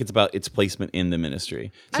prophecy. I think it's about its placement in the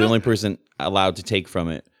ministry. So the only person allowed to take from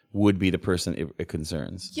it would be the person it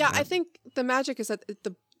concerns. Yeah, I think the magic is that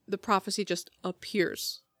the prophecy just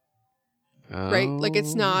appears, right? Like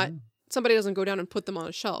it's not, somebody doesn't go down and put them on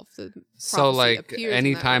a shelf. The So, prophecy like, appears in that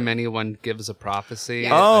anytime room. anyone gives a prophecy,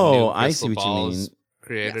 Yes. a Oh, new I see crystal what you ball mean. is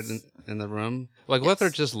created Yes. in the room. Like, what they're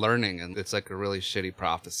Yes. just learning, and it's like a really shitty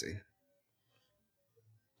prophecy.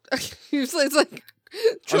 it's like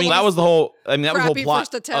I mean, that was the whole. I mean, that was the whole Crappy plot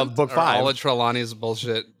first attempt. of book Are 5. all of Trelawney's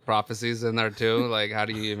bullshit prophecies in there too? Like, how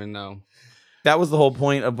do you even know? That was the whole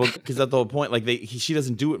point of book, because that's the whole point. Like she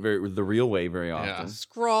doesn't do it the real way very often.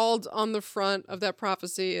 scrawled on the front of that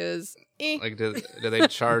prophecy is Like, do they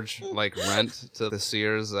charge like rent to the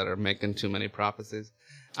seers that are making too many prophecies?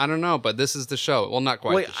 I don't know, but this is the show. Well, not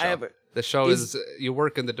quite Wait, the show. I have The show is- is you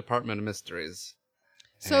work in the Department of Mysteries.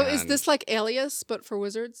 So is And- this like Alias but for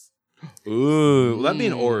wizards? Ooh, well, that'd be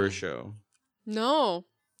an horror show. No,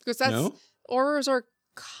 because that's No? horrors are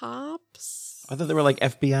cops. I thought they were like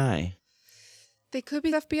FBI. They could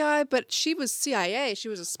be FBI, but she was CIA. She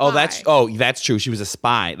was a spy. That's true. She was a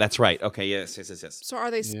spy. That's right. Okay, yes. So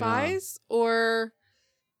are they spies or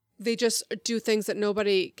they just do things that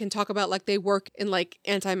nobody can talk about, like they work in like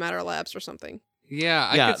antimatter labs or something? Yeah,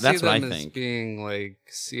 I Yeah, could that's see what them I as think. being like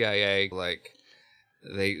CIA, like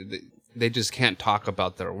they just can't talk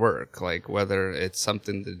about their work, like whether it's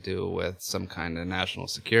something to do with some kind of national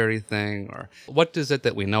security thing or what is it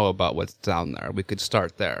that we know about what's down there. We could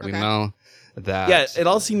start there. We Okay. know that. Yeah, it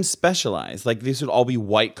all seems specialized. Like these would all be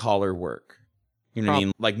white collar work. You know what I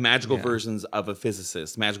mean? Like magical versions of a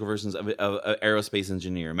physicist, magical versions of an aerospace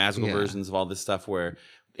engineer, magical versions of all this stuff where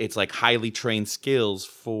it's like highly trained skills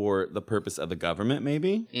for the purpose of the government,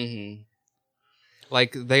 maybe. Mm-hmm.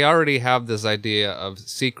 Like, they already have this idea of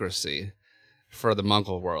secrecy for the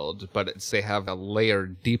Muggle world, but they have a layer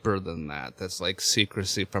deeper than that. That's like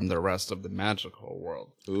secrecy from the rest of the magical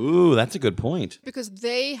world. Ooh, that's a good point. Because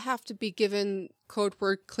they have to be given code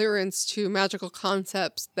word clearance to magical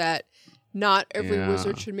concepts that not every Yeah.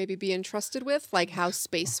 wizard should maybe be entrusted with, like how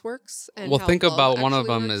space works. And Well, how think love about one of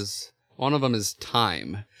actually them works. is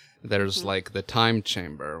time. There's like the time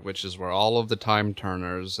chamber, which is where all of the time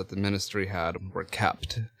turners that the ministry had were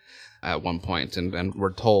kept at one point, and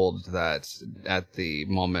we're told that at the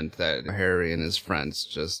moment that Harry and his friends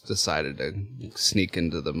just decided to sneak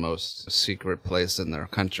into the most secret place in their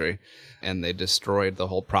country, and they destroyed the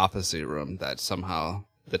whole prophecy room, that somehow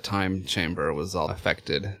the time chamber was all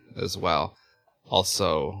affected as well.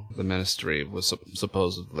 Also, the ministry was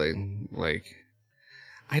supposedly like,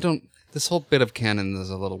 this whole bit of canon is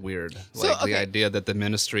a little weird. So, Like, the okay. idea that the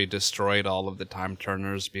ministry destroyed all of the time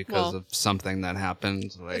turners because Well, of something that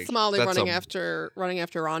happened. Like, It's Molly that's running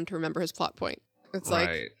after Ron to remember his plot point. It's like,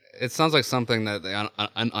 right. It sounds like something that the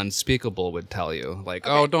unspeakable would tell you. Like,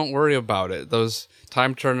 Okay. oh, don't worry about it. Those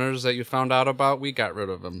time turners that you found out about, we got rid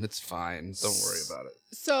of them. It's fine. Don't worry about it.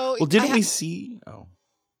 so. Well, didn't we see? Oh,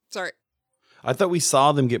 Sorry. I thought we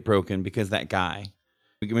saw them get broken because that guy.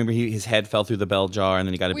 Remember, his head fell through the bell jar, and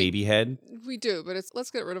then he got a baby head. We do, but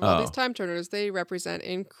let's get rid of all these time turners. They represent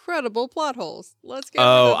incredible plot holes. Let's get rid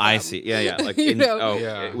Oh, of I them. see. Yeah. Like You know?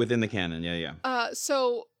 Yeah. within the canon. Yeah.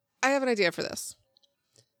 So I have an idea for this.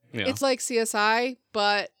 Yeah. It's like CSI,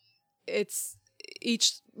 but it's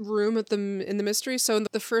each room in the mystery. So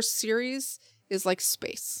the first series is like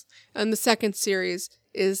space, and the second series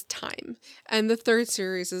is time, and the third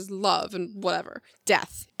series is love and whatever,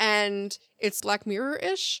 death, and it's Black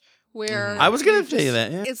Mirror-ish. Where I was gonna you say just-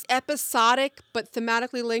 that, yeah. It's episodic but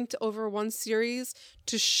thematically linked over one series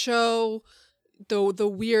to show the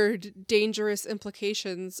weird, dangerous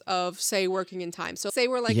implications of, say, working in time. So say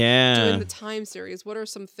we're like Yeah. doing the time series. What are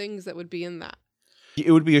some things that would be in that?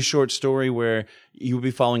 It would be a short story where you would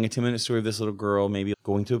be following a 10-minute story of this little girl, maybe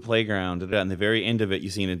going to a playground. And the very end of it, you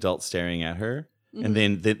see an adult staring at her. And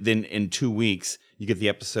then in 2 weeks, you get the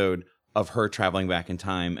episode of her traveling back in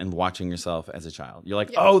time and watching yourself as a child. You're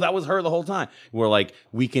like, oh, that was her the whole time. Where like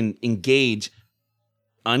we can engage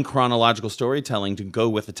unchronological storytelling to go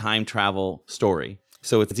with a time travel story.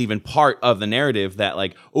 So it's even part of the narrative that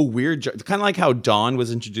like, oh, weird. Kind of like how Dawn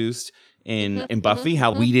was introduced in Buffy,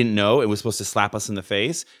 how we didn't know it was supposed to slap us in the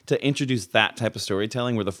face, to introduce that type of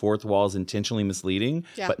storytelling where the fourth wall is intentionally misleading,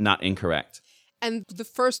 but not incorrect. And the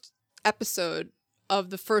first episode of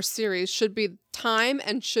the first series should be time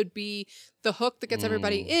and should be the hook that gets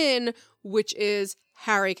everybody in, which is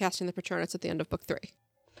Harry casting the Patronus at the end of book 3.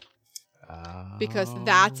 Because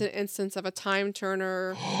that's an instance of a time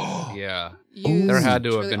turner. Yeah. There had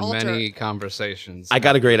to have been many conversations. I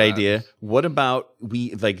got a great idea. What about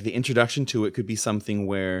the introduction to it could be something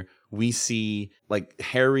where we see like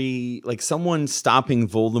Harry, like someone stopping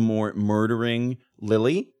Voldemort murdering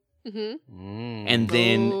Lily. And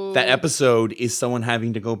then that episode is someone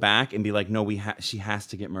having to go back and be like, no, she has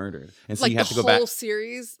to get murdered. And so like you have to go the back. whole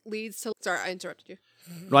series leads to... Sorry, I interrupted you.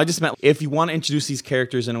 No, I just meant if you want to introduce these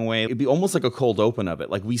characters in a way, it'd be almost like a cold open of it.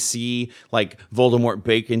 Like we see like Voldemort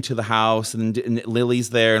break into the house and Lily's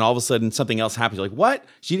there and all of a sudden something else happens. You're like, what?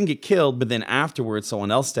 She didn't get killed. But then afterwards, someone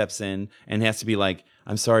else steps in and has to be like,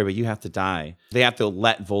 I'm sorry, but you have to die. They have to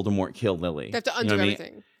let Voldemort kill Lily. They have to undo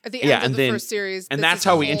everything. At the Yeah, end and of the then- first series. And this that's is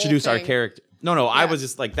how the we whole introduce our thing. character. No, I was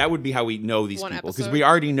just like, that would be how we know these One people. Because episode. we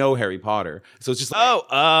already know Harry Potter. So it's just like,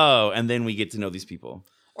 oh, and then we get to know these people.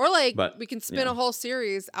 Or like But, we can spin a whole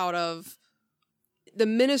series out of the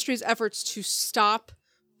Ministry's efforts to stop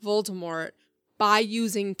Voldemort by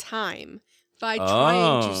using time, by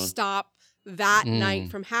trying to stop that night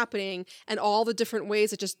from happening and all the different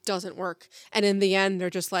ways it just doesn't work. And in the end, they're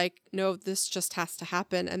just like, no, this just has to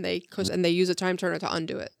happen. And they use a time turner to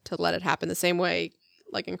undo it, to let it happen the same way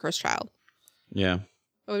like in Cursed Child. Yeah.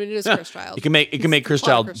 I mean, it is Cursed Child. It can make Cursed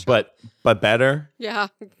Child, but better. Yeah.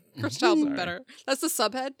 Cursed Child, but better. That's the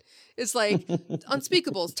subhead. It's like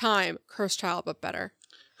Unspeakables, time, Cursed Child, but better.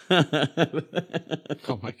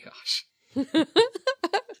 Oh my gosh.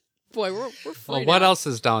 Boy, we're free Well, what else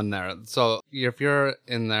is down there? So if you're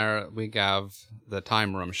in there, we have the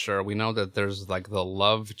time room. Sure, we know that there's like the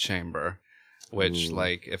love chamber, which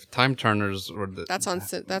like if time turners were that's on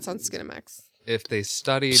Skinamax. If they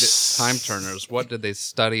studied time turners, what did they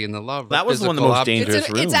study in the love? That was one of the most dangerous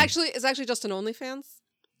rooms. It's actually just an OnlyFans.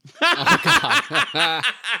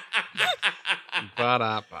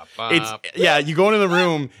 You go into the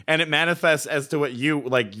room and it manifests as to what you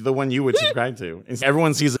like, the one you would subscribe to.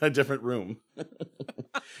 Everyone sees a different room.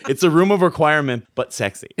 It's a room of requirement, but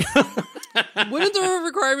sexy. Wouldn't the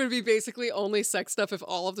requirement be basically only sex stuff if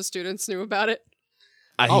all of the students knew about it?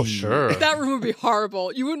 Oh, sure. That room would be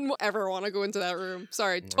horrible. You wouldn't ever want to go into that room.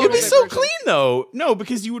 Sorry. Total It'd be so diversion. clean, though. No,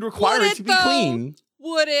 because you would require it to be clean.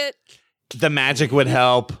 Would it? The magic would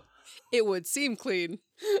help. It would seem clean.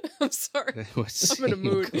 I'm sorry. It would I'm in a seem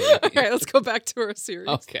mood. clean. All right, let's go back to our series.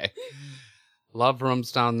 Okay. Love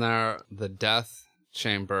rooms down there. The death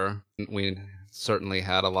chamber. We certainly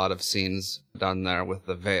had a lot of scenes down there with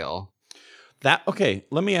the veil. Okay,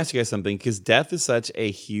 let me ask you guys something, because death is such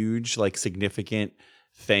a huge, like, significant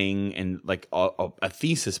thing and like a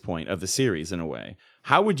thesis point of the series in a way.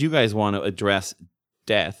 How would you guys want to address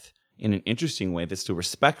death in an interesting way that's still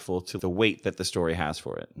respectful to the weight that the story has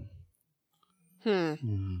for it?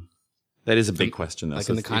 That is a big question, though. Like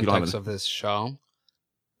so in the context of this show?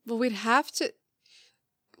 Well, would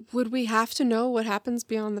we have to know what happens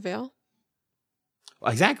beyond the veil?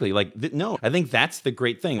 Exactly. Like, no, I think that's the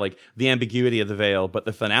great thing. Like the ambiguity of the veil, but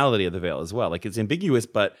the finality of the veil as well. Like it's ambiguous,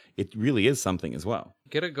 but it really is something as well.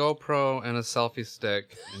 Get a GoPro and a selfie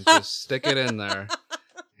stick and just stick it in there.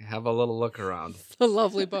 Have a little look around. The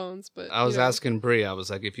lovely bones, but I was asking Brie, I was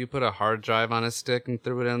like, if you put a hard drive on a stick and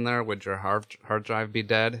threw it in there, would your hard drive be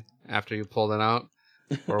dead after you pulled it out?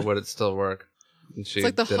 Or would it still work? And she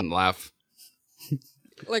like didn't laugh.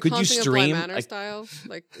 Like Could you Haunting of Bly stream, Manor like- style?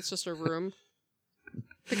 Like it's just a room. I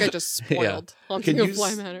think I just spoiled Haunting Could of you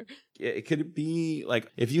Bly Manor. Could it be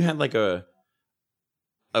like if you had like a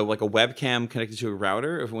webcam connected to a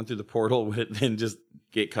router, if it went through the portal, would it then just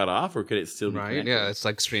get cut off, or could it still be Right? connected? Yeah, it's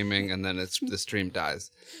like streaming and then the stream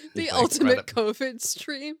dies. The It's like ultimate Reddit. COVID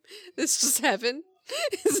stream. It's just heaven.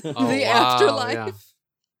 It's Oh, the wow, afterlife.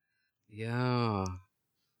 Yeah.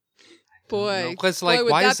 Boy, Because boy, like,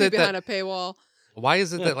 would why that is be it behind that a paywall? why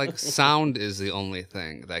is it that like sound is the only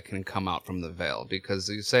thing that can come out from the veil? Because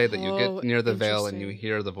you say that you Oh, get near the veil and you interesting.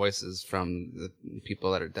 hear the voices from the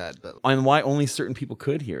people that are dead, but And why only certain people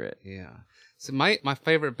could hear it? yeah. So my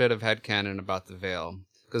favorite bit of headcanon about the Veil,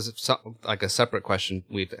 because it's like a separate question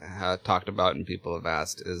we've talked about and people have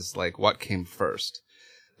asked, is like, what came first,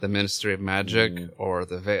 the Ministry of Magic or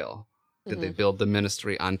the Veil? Did they build the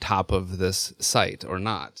ministry on top of this site or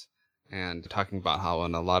not? And talking about how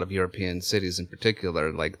in a lot of European cities in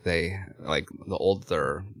particular, like the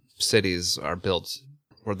older cities are built,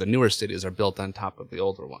 or the newer cities are built on top of the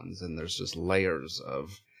older ones, and there's just layers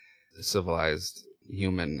of civilized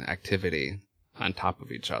human activity on top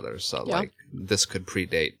of each other. So like this could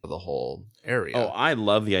predate the whole area. Oh, I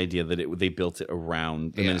love the idea that they built it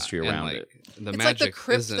around the ministry around like, it. It's like the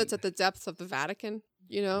crypt that's at the depths of the Vatican,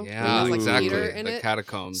 you know? Yeah, like exactly. Peter in the it.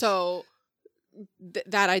 catacombs. So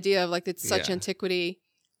that idea of like it's such antiquity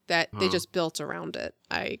that they just built around it.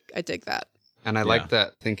 I dig that. And I like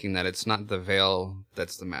that, thinking that it's not the veil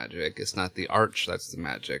that's the magic. It's not the arch that's the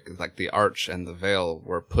magic. It's like the arch and the veil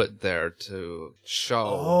were put there to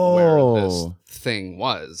show where this thing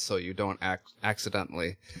was, so you don't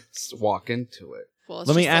accidentally walk into it. Well, it's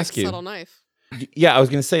Let just me ask like you. subtle knife. Yeah, I was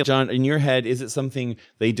going to say, John, in your head, is it something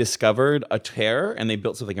they discovered a tear and they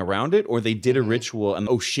built something around it, or they did a ritual and,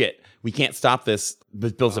 oh shit, we can't stop this,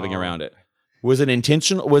 but build something around it? Was it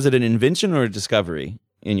intentional? Was it an invention or a discovery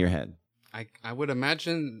in your head? I would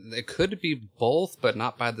imagine it could be both, but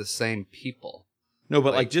not by the same people. No,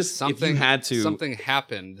 but like just something, if you had to... Something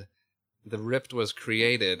happened, the rift was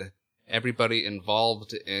created, everybody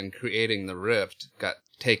involved in creating the rift got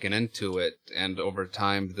taken into it, and over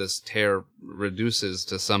time this tear reduces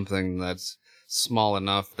to something that's small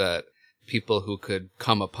enough that people who could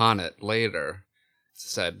come upon it later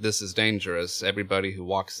said, this is dangerous. Everybody who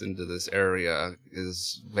walks into this area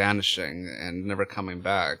is vanishing and never coming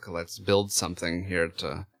back. Let's build something here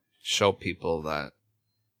to show people that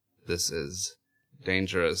this is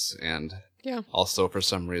dangerous. And also, for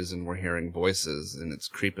some reason, we're hearing voices and it's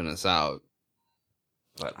creeping us out.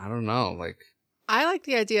 But I don't know, like... I like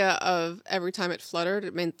the idea of every time it fluttered,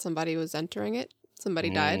 it meant somebody was entering it. Somebody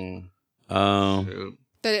died. Oh. Shoot.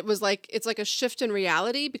 That it was like, it's like a shift in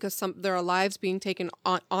reality because there are lives being taken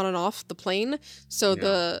on and off the plane. So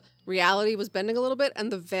the reality was bending a little bit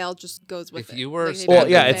and the veil just goes with it. If you were...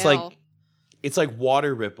 It's like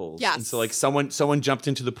water ripples. Yes. And so like someone jumped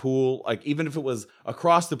into the pool, like even if it was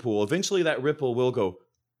across the pool, eventually that ripple will go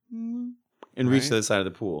and reach the other side of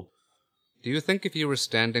the pool. Do you think if you were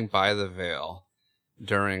standing by the veil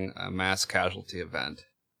during a mass casualty event,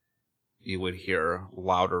 you would hear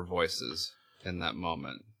louder voices in that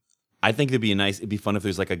moment? I think it'd be fun if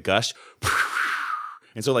there's like a gush.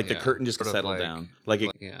 And so like the curtain just settled down.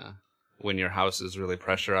 When your house is really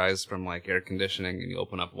pressurized from like air conditioning and you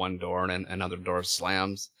open up one door and another door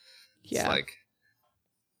slams. It's like,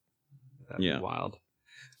 that'd be wild.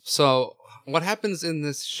 So what happens in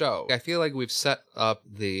this show? I feel like we've set up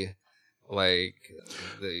the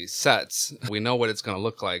sets. We know what it's going to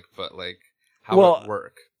look like, but like how would it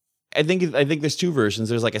work? I think there's two versions.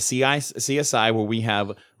 There's like a CSI where we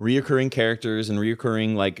have reoccurring characters and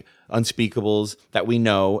reoccurring like unspeakables that we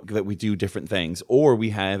know that we do different things, or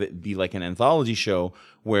we have it be like an anthology show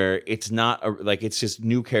where it's not it's just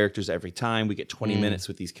new characters every time. We get 20 minutes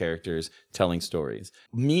with these characters telling stories.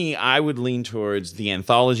 I would lean towards the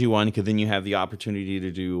anthology one because then you have the opportunity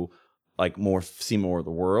to do like see more of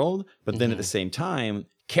the world, but then at the same time,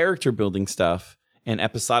 character building stuff and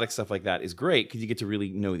episodic stuff like that is great because you get to really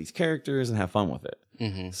know these characters and have fun with it.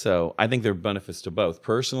 So I think there are benefits to both.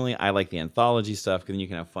 Personally, I like the anthology stuff because then you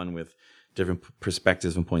can have fun with different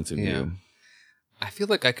perspectives and points of view. I feel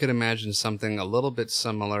like I could imagine something a little bit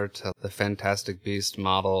similar to the Fantastic Beast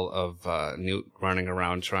model of Newt running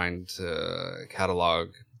around trying to catalog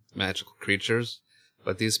magical creatures.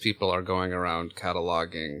 But these people are going around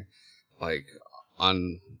cataloging like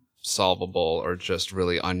unsolvable or just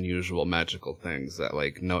really unusual magical things that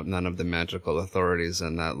like none of the magical authorities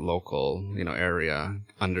in that local area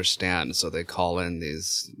understand, so they call in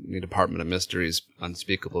these Department of Mysteries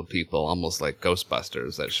unspeakable people, almost like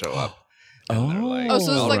Ghostbusters that show up. So this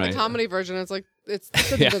is like the comedy version. It's like the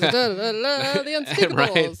unspeakables.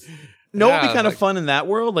 Right. No, it'd be kind of fun in that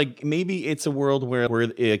world. Like maybe it's a world where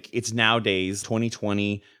it's nowadays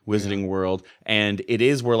 2020 wizarding world, and it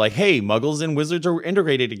is where like, hey, Muggles and wizards are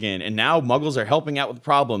integrated again, and now Muggles are helping out with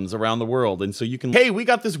problems around the world, and so you can, hey, we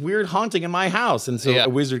got this weird haunting in my house, and so a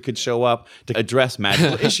wizard could show up to address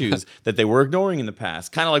magical issues that they were ignoring in the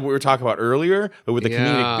past, kind of like what we were talking about earlier, but with a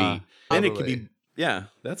comedic beat. Then it could be. Yeah,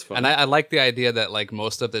 that's fun. And I like the idea that like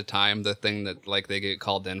most of the time the thing that like they get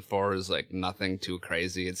called in for is like nothing too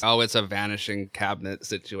crazy. It's a vanishing cabinet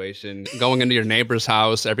situation. Going into your neighbor's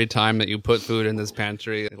house every time that you put food in this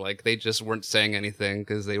pantry. Like they just weren't saying anything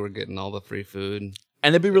because they were getting all the free food.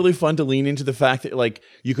 And it'd be really fun to lean into the fact that, like,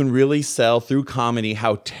 you can really sell through comedy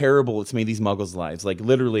how terrible it's made these muggles' lives. Like,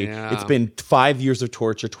 literally, it's been 5 years of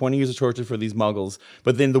torture, 20 years of torture for these muggles.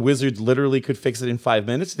 But then the wizards literally could fix it in 5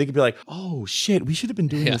 minutes. They could be like, oh, shit, we should have been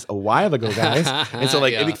doing this a while ago, guys. And so,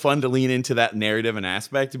 like, it'd be fun to lean into that narrative and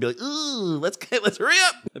aspect to be like, ooh, let's hurry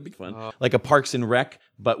up. That'd be fun. Like a Parks and Rec,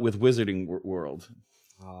 but with Wizarding World.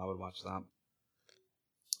 Oh, I would watch that.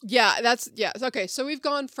 Yeah, okay, so we've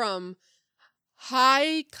gone from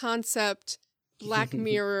high concept Black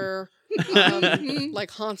Mirror, like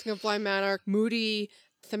Haunting of Bly Manor, moody,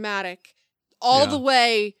 thematic, all the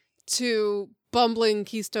way to bumbling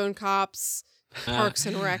Keystone Cops, Parks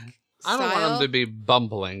and Rec I don't style. want them to be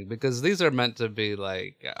bumbling because these are meant to be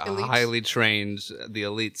like Elite. highly trained, the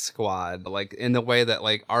elite squad, like in the way that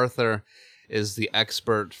like Arthur is the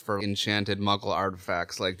expert for enchanted Muggle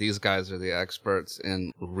artifacts. Like these guys are the experts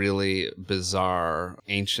in really bizarre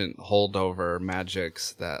ancient holdover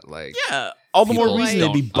magics that like all the more people reason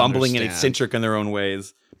they'd be don't bumbling and understand. eccentric in their own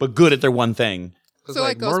ways, but good at their one thing. Because So,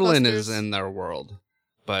 like like Merlin Ghostbusters. is in their world,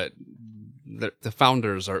 but the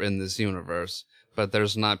founders are in this universe. But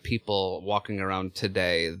there's not people walking around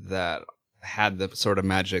today that had the sort of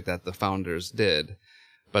magic that the founders did.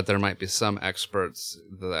 But there might be some experts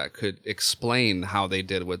that could explain how they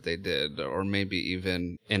did what they did, or maybe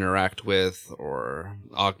even interact with, or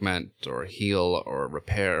augment, or heal, or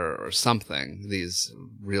repair, or something. These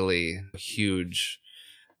really huge,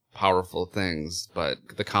 powerful things, but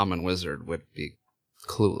the common wizard would be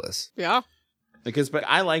clueless. Yeah. But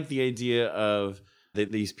I like the idea of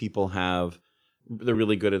that these people they're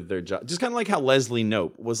really good at their job. Just kind of like how Leslie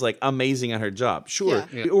Knope was like amazing at her job. Sure.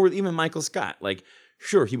 Yeah. Or even Michael Scott. Like,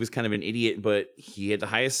 sure, he was kind of an idiot, but he had the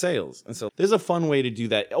highest sales. And so there's a fun way to do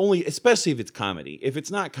that, especially if it's comedy. If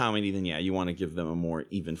it's not comedy, then you want to give them a more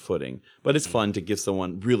even footing. But it's fun to give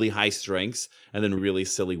someone really high strengths and then really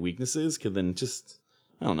silly weaknesses, because then just,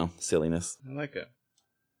 I don't know, silliness. I like it.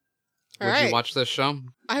 All Would right. you watch this show?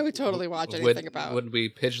 I would totally watch anything about. Would we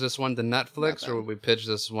pitch this one to Netflix, Nothing. or would we pitch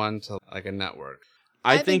this one to like a network?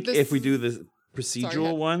 I think think this- if we do the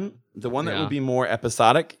procedural one, the one that Yeah. would be more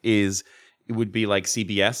episodic it would be like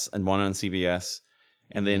CBS and one on CBS.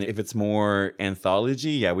 And then if it's more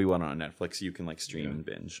anthology, we want it on Netflix so you can like stream and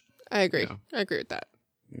binge. I agree. Yeah. I agree with that.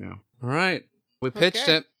 Yeah. All right. We pitched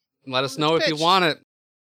Okay. it. Let us Let's know if you pitch. want it.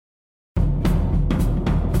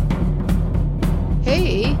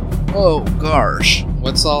 Hey, Oh, gosh.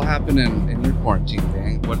 What's all happening in your quarantine,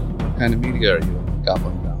 gang? What kind of media are you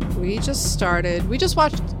gobbling down? we just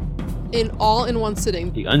watched all in one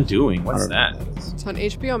sitting. The Undoing, I what's don't know that? what is. It's on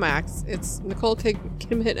HBO Max. It's Nicole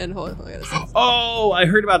Kidman and Oh, I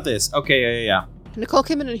heard about this. Okay, yeah. Nicole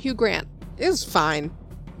Kidman and Hugh Grant. It was fine,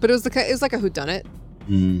 but it was like a whodunit.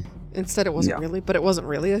 Instead, it wasn't really, but it wasn't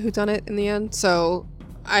really a whodunit in the end. So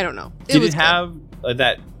I don't know. Did was it good. have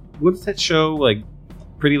that, what's that show, like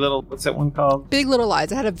Pretty Little, what's that one called? Big Little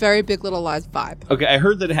Lies? It had a very Big Little Lies vibe. Okay, I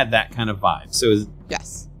heard that it had that kind of vibe. So is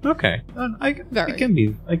Yes. okay. I can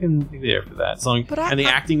be there for that. So, But and the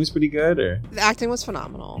acting was pretty good, or? The acting was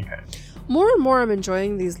phenomenal. Okay. More and more, I'm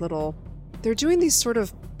enjoying they're doing these sort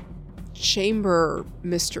of chamber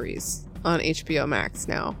mysteries on HBO Max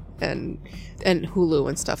now and Hulu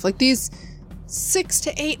and stuff. Like these 6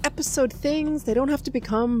 to 8 episode things. They don't have to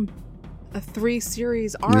become a 3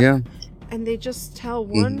 series arc. Yeah. And they just tell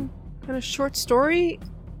one kind of short story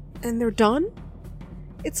and they're done.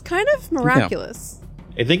 It's kind of miraculous.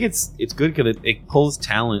 I think it's good because it pulls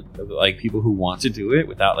talent of like people who want to do it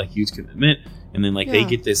without like huge commitment, and then they Yeah.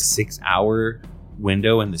 get this 6-hour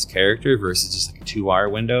window in this character versus just like a 2-hour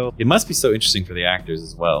window. It must be so interesting for the actors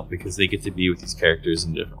as well because they get to be with these characters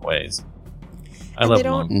in different ways. I And love they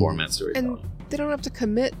don't- long format storytelling. And they don't have to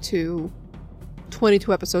commit to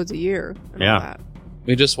 22 episodes a year and Yeah. all that.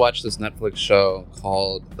 We just watched this Netflix show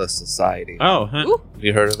called The Society. Oh, huh. Ooh. Have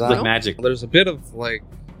you heard of that? Like magic. There's a bit of like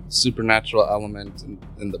supernatural element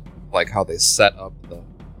in the like how they set up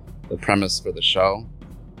the premise for the show.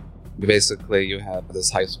 Basically, you have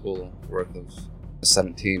this high school worth of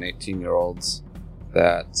 17, 18-year-olds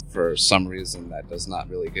that for some reason that does not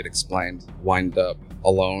really get explained wind up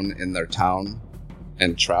alone in their town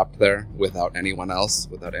and trapped there without anyone else,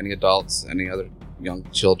 without any adults, any other young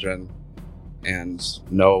children, and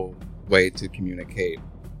no way to communicate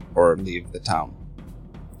or leave the town.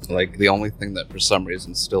 Like, the only thing that for some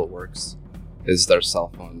reason still works is their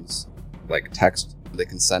cell phones. Like, text. They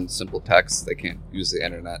can send simple texts. They can't use the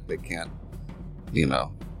internet. They can't,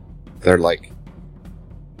 they're like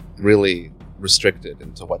really restricted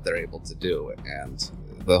into what they're able to do. And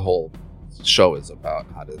the whole show is about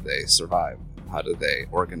how do they survive? How do they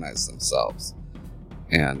organize themselves?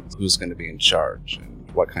 and who's going to be in charge,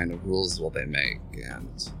 and what kind of rules will they make,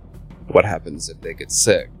 and what happens if they get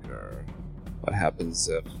sick, or what happens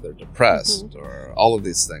if they're depressed, or all of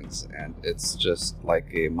these things. And it's just like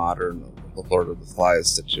a modern Lord of the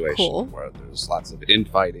Flies situation where there's lots of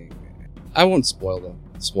infighting. I won't spoil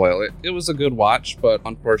it. It was a good watch, but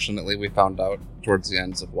unfortunately we found out towards the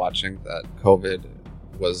ends of watching that COVID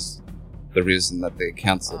was the reason that they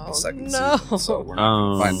canceled the second season. So we're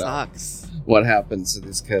not going to find out what happens to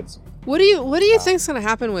these kids. What do you think's going to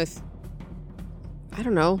happen with, I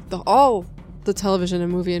don't know, all the television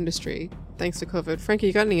and movie industry thanks to COVID? Frankie,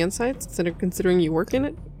 you got any insights considering you work in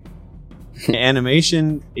it?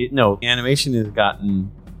 Animation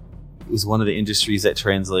was one of the industries that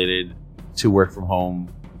translated to work from home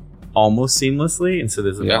almost seamlessly, and so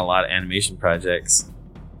there's been a lot of animation projects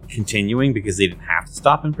continuing because they didn't have to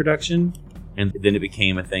stop in production. And then it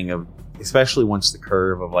became a thing of, especially once the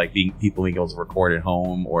curve of like people being able to record at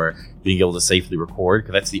home or being able to safely record,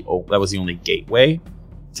 because that was the only gateway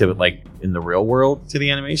to, like, in the real world to the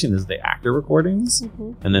animation is the actor recordings,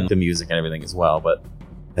 and then the music and everything as well. But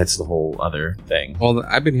that's the whole other thing. Well,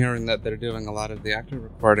 I've been hearing that they're doing a lot of the actor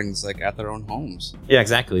recordings like at their own homes. Yeah,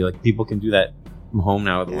 exactly. Like people can do that from home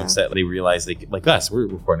now. Once that they realize they could, like us, we're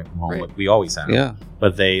recording from home like we always have. Yeah.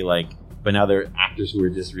 But now they're actors who are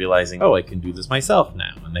just realizing, I can do this myself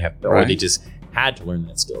now, and they just had to learn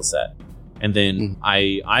that skill set. And then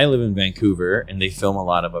I live in Vancouver, and they film a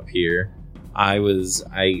lot of up here. A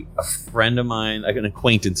friend of mine, like an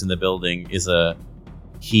acquaintance in the building,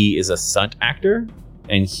 he is a stunt actor,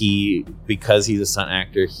 and because he's a stunt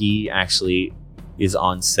actor, he actually is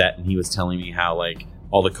on set, and he was telling me how like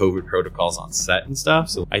all the COVID protocols on set and stuff.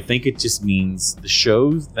 So I think it just means the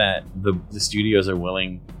shows that the studios are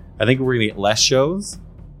willing, I think we're gonna get less shows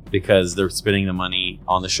because they're spending the money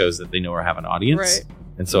on the shows that they know are have an audience. Right.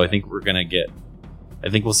 And so I think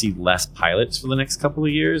we'll see less pilots for the next couple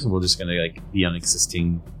of years, and we're just gonna like be on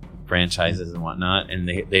existing franchises and whatnot. And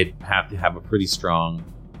they have to have a pretty strong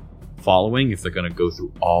following if they're gonna go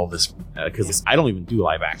through all this, because I don't even do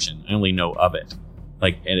live action. I only know of it.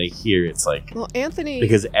 Like, and here it's like, well, Anthony,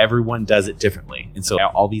 because everyone does it differently, and so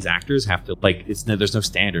all these actors have to there's no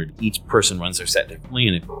standard. Each person runs their set differently,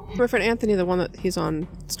 and my friend Anthony, the one that he's on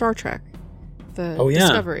Star Trek,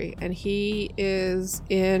 Discovery, and he is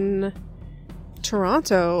in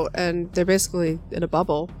Toronto, and they're basically in a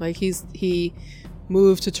bubble. Like he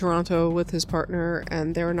moved to Toronto with his partner,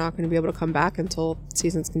 and they're not going to be able to come back until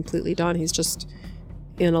season's completely done. He's just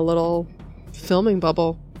in a little filming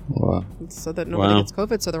bubble. Wow. So that nobody gets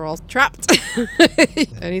COVID, so they're all trapped.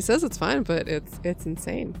 And he says it's fine, but it's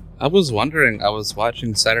insane. I was wondering, I was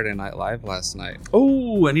watching Saturday Night Live last night.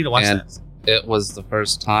 Oh, I need to watch that. It was the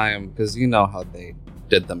first time, because you know how they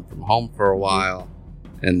did them from home for a while,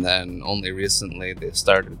 and then only recently they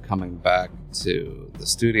started coming back to the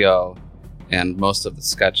studio, and most of the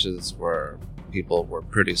sketches people were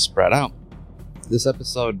pretty spread out. This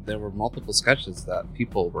episode, there were multiple sketches that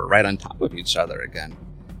people were right on top of each other again.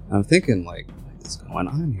 I'm thinking, like, what is going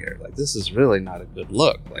on here? Like, this is really not a good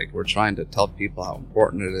look. Like, we're trying to tell people how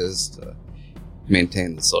important it is to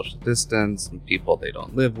maintain the social distance and people they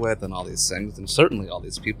don't live with and all these things. And certainly all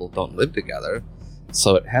these people don't live together.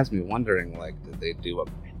 So it has me wondering, like, did they do a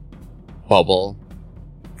bubble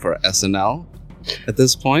for SNL at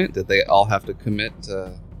this point? Did they all have to commit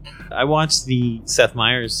to... I watched the Seth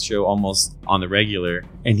Meyers show almost on the regular,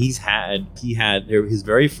 and he had his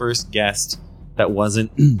very first guest that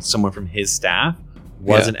wasn't someone from his staff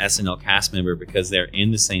was an SNL cast member, because they're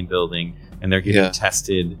in the same building and they're getting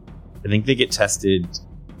tested. I think they get tested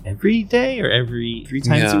every day or every 3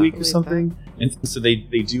 times a week or something. And so they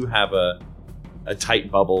do have a tight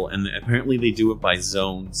bubble, and apparently they do it by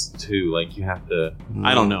zones too. Like you have to,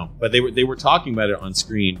 I don't know, but they were talking about it on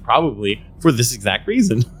screen probably for this exact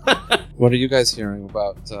reason. What are you guys hearing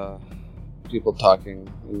about people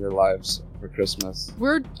talking in your lives for Christmas?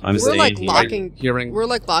 We're like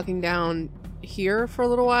locking down here for a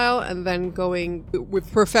little while, and then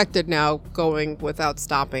we've perfected now going without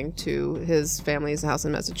stopping to his family's house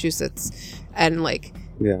in Massachusetts, and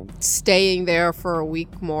staying there for a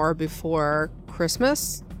week more before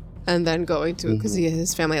Christmas, and then going to, because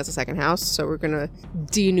his family has a second house, so we're gonna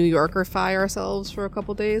de-New Yorkerify ourselves for a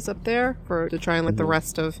couple days up there to try and the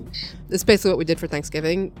rest of. It's basically what we did for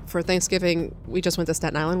Thanksgiving. For Thanksgiving, we just went to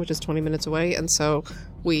Staten Island, which is 20 minutes away, and so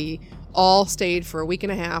we all stayed for a week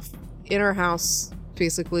and a half in our house,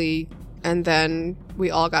 basically, and then we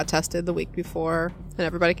all got tested the week before, and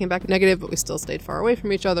everybody came back negative, but we still stayed far away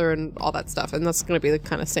from each other and all that stuff, and that's going to be the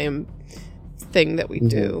kind of same thing that we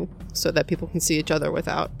do so that people can see each other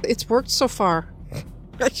without. It's worked so far.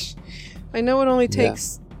 I know it only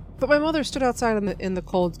takes... But my mother stood outside in the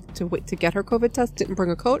cold to wait to get her COVID test, didn't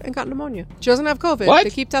bring a coat, and got pneumonia. She doesn't have COVID. What?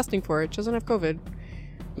 They keep testing for it. She doesn't have COVID.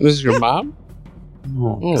 This is your mom?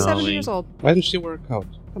 Oh, 70 years old. Why didn't she wear a coat?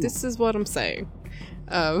 This is what I'm saying.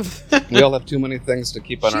 We all have too many things to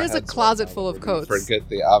keep on She our has heads. a closet right now. full of We're gonna coats. Forget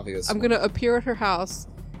the obvious. I'm going to appear at her house,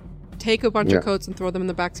 take a bunch of coats, and throw them in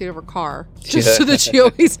the backseat of her car, just Yeah. so that she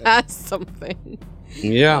always has something.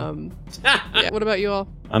 Yeah. Yeah. What about you all?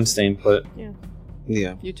 I'm staying put. Yeah.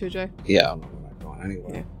 You too, Jay? Yeah, we're not going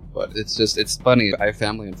anywhere. Yeah. But it's funny. I have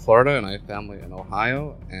family in Florida and I have family in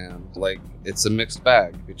Ohio, and it's a mixed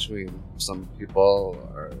bag between some people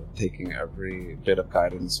are taking every bit of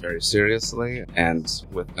guidance very seriously and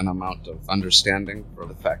with an amount of understanding for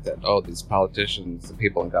the fact that, these politicians, the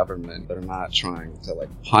people in government, they're not trying to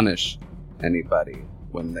punish anybody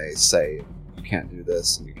when they say you can't do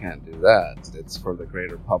this and you can't do that. It's for the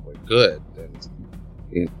greater public good,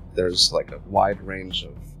 and there's a wide range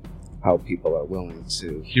of how people are willing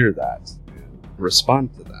to hear that and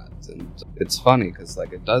respond to that. And it's funny because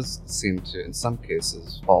it does seem to, in some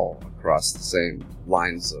cases, fall across the same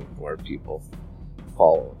lines of where people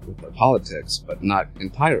fall with their politics, but not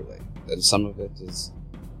entirely. And some of it is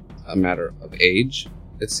a matter of age,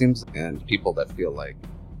 it seems, and people that feel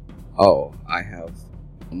I have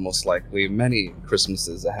most likely many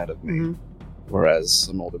Christmases ahead of me, whereas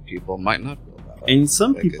some older people might not feel. And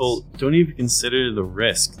some people don't even consider the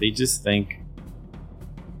risk. They just think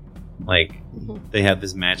they have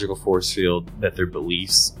this magical force field that their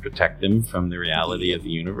beliefs protect them from the reality of the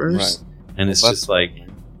universe. Right. And it's just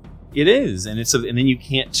it is. And and then you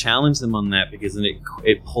can't challenge them on that because then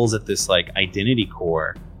it pulls at this identity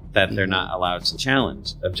core that they're not allowed to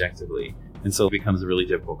challenge objectively. And so it becomes a really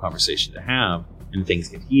difficult conversation to have, and things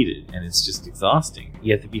get heated, and it's just exhausting.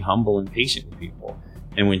 You have to be humble and patient with people.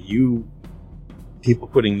 And when people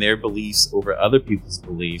putting their beliefs over other people's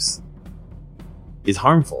beliefs is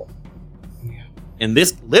harmful. Yeah. And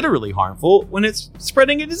this literally harmful when it's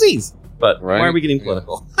spreading a disease. But Right. why are we getting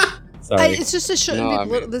political? Sorry. It's just, it shouldn't No, be I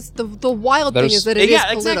mean, political. The wild thing is that it is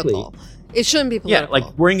Yeah, exactly. political. It shouldn't be Yeah,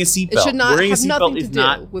 political. wearing a seatbelt. It should not wearing have a nothing seatbelt to is do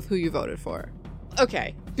not. with who you voted for.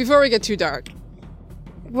 Okay, before we get too dark,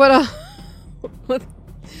 what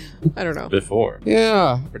I don't know. Before.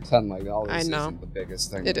 Yeah. Pretend all I this know. isn't the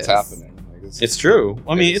biggest thing It that's is. happening. It's true.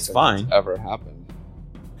 I mean, biggest it's thing that's fine. ever happened.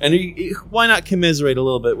 And why not commiserate a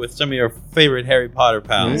little bit with some of your favorite Harry Potter I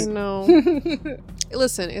pals? know.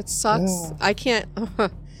 Listen, it sucks. Yeah. I can't.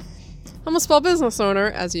 I'm a small business owner,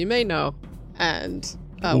 as you may know, and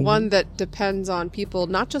one that depends on people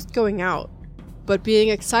not just going out, but being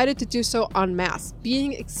excited to do so en masse,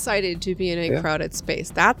 being excited to be in a crowded space.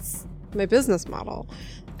 That's my business model.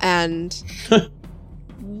 And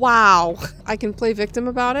wow, I can play victim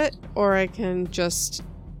about it, or I can just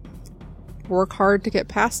work hard to get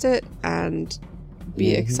past it and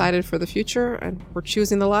be excited for the future. And we're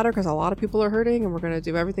choosing the latter because a lot of people are hurting, and we're going to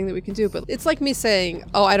do everything that we can do. But it's like me saying,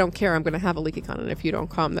 I don't care, I'm going to have a LeakyCon, and if you don't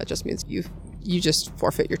come, that just means you just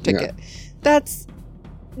forfeit your ticket. That's,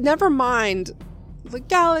 never mind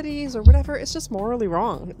legalities or whatever, it's just morally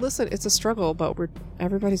wrong. Listen, it's a struggle, but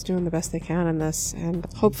everybody's doing the best they can in this, and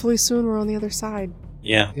hopefully soon we're on the other side.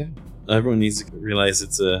 Yeah. Everyone needs to realize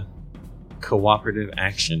it's a cooperative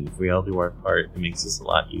action. If we all do our part, it makes this a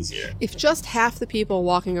lot easier. If just half the people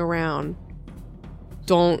walking around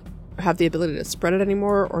don't have the ability to spread it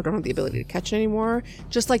anymore, or don't have the ability to catch it anymore,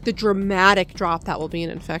 just the dramatic drop that will be in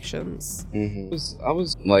infections. I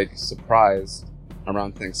was surprised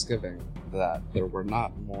around Thanksgiving that there were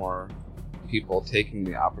not more people taking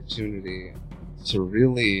the opportunity to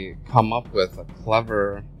really come up with a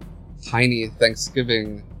clever, tiny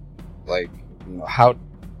Thanksgiving, how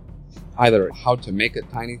to make a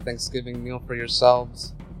tiny Thanksgiving meal for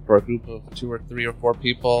yourselves, for a group of 2 or 3 or 4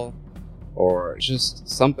 people, or just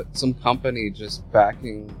some company just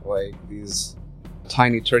backing these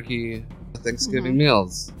tiny turkey Thanksgiving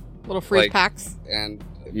meals, Little freeze packs, and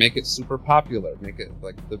make it super popular, make it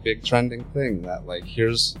the big trending thing that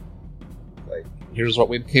here's what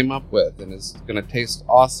we came up with, and it's gonna taste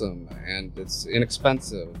awesome, and it's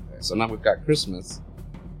inexpensive. So now we've got Christmas,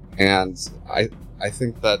 and I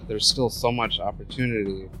think that there's still so much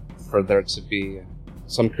opportunity for there to be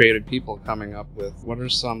some creative people coming up with what are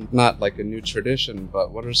some, not a new tradition,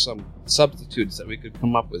 but what are some substitutes that we could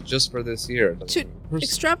come up with just for this year. To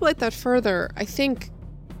extrapolate that further, I think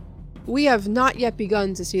we have not yet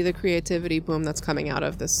begun to see the creativity boom that's coming out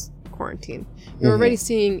of this quarantine. We're already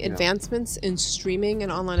seeing advancements in streaming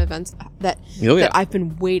and online events that I've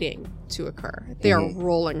been waiting to occur. They are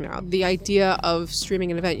rolling now. The idea of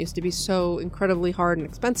streaming an event used to be so incredibly hard and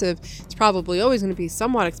expensive. It's probably always going to be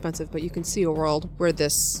somewhat expensive, but you can see a world where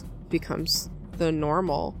this becomes the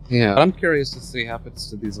normal. Yeah, what I'm curious to see happens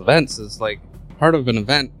to these events is like part of an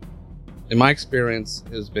event, in my experience,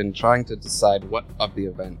 has been trying to decide what of the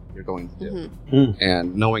event you're going to do.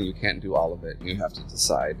 And knowing you can't do all of it, you have to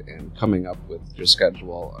decide, and coming up with your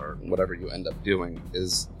schedule or whatever you end up doing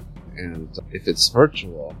is, and if it's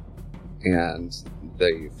virtual and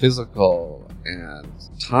the physical and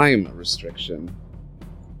time restriction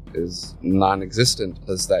is non-existent,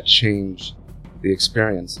 does that change the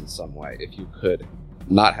experience in some way? If you could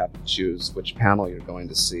not have to choose which panel you're going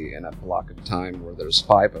to see in a block of time where there's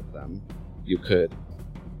 5 of them, you could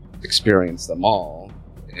experience them all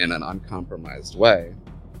in an uncompromised way.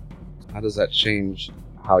 How does that change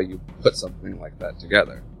how you put something like that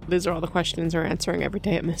together? These are all the questions we're answering every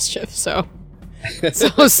day at Mischief, so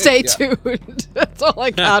stay tuned. That's all I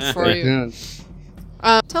got for you.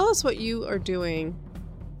 Tell us what you are doing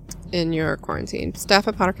in your quarantine. Staff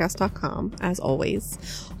at PotterCast.com, as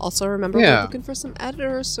always. Also, remember, we're looking for some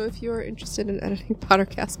editors, so if you are interested in editing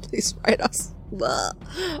PotterCast, please write us. A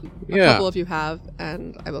couple of you have,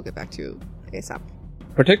 and I will get back to you ASAP.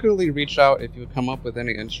 Particularly reach out if you come up with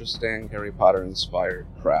any interesting Harry Potter-inspired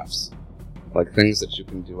crafts. Like things that you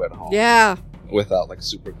can do at home. Yeah. Without like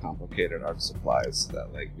super complicated art supplies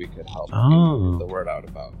that like we could help get the word out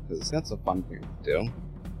about. Because that's a fun thing to do.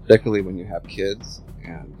 Particularly when you have kids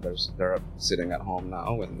and they're sitting at home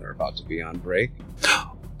now and they're about to be on break.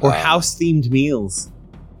 Or house-themed meals.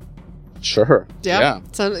 Sure. Yeah.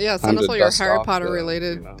 Send us all your Harry Potter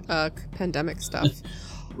related pandemic stuff.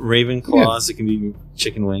 Ravenclaws, it can be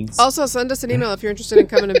chicken wings. Also, send us an email if you're interested in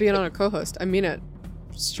coming and being on a co-host. I mean it.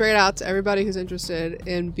 Straight out to everybody who's interested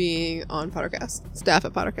in being on PotterCast. Staff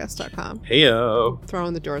at PotterCast.com. Heyo.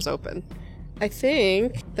 Throwing the doors open. I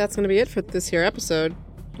think that's going to be it for this here episode,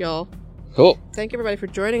 y'all. Cool. Thank you, everybody, for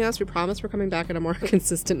joining us. We promise we're coming back in a more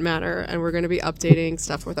consistent manner, and we're going to be updating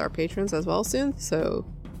stuff with our patrons as well soon, so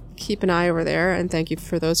keep an eye over there, and thank you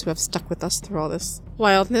for those who have stuck with us through all this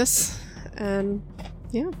wildness. And,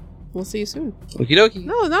 yeah, we'll see you soon. Okie dokie.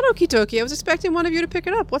 No, not okie dokie. I was expecting one of you to pick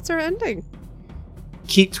it up. What's our ending?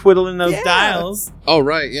 Keep twiddling those dials. Oh,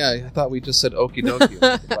 right, yeah. I thought we just said okie dokie.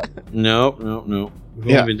 Nope.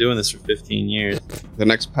 We've only been doing this for 15 years. The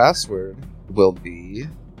next password will be...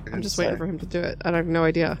 I'm just waiting for him to do it. I have no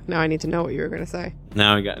idea. Now I need to know what you were going to say.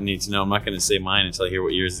 Now I need to know. I'm not going to say mine until I hear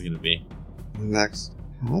what yours is going to be. The next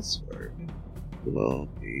password will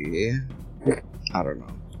be... I don't know.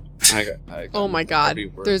 Oh my god.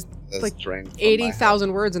 There's like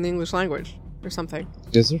 80,000 words in the English language or something.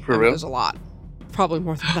 Is it for real? There's a lot. Probably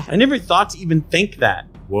more than that. I never thought to even think that.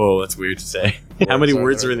 Whoa, that's weird to say. How many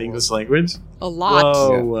words are in the English language? A lot.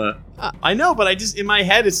 Whoa. I know, but I just, in my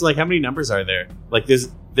head, it's like, how many numbers are there? Like, there's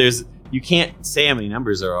you can't say how many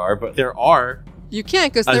numbers there are, but there are. You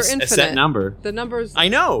can't, because they're infinite. A set number. The numbers... I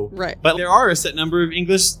know. Right. But there are a set number of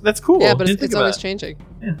English. That's cool. Yeah, but it's always changing.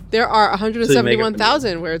 Yeah. There are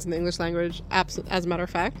 171,000 words in the English language, as a matter of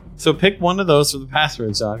fact. So pick one of those for the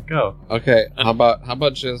password, John. Go. Okay. How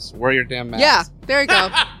about just wear your damn mask? Yeah. There you go.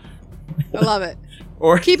 I love it.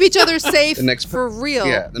 Or keep each other safe for real.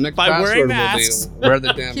 Yeah. The next by password wearing masks. will be wear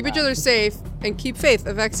the damn keep mask. each other safe and keep faith.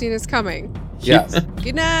 A vaccine is coming. Yes.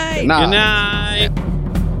 Good night. Good night. Good night.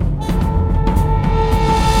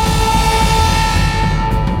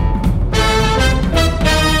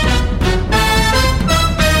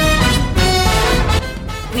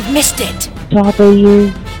 We've missed it.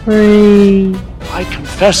 W3. I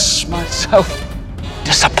confess myself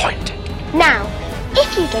disappointed. Now,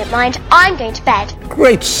 if you don't mind, I'm going to bed.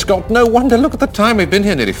 Great Scott, no wonder. Look at the time. We've been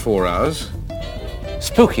here nearly 4 hours.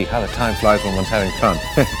 Spooky how the time flies when one's having fun.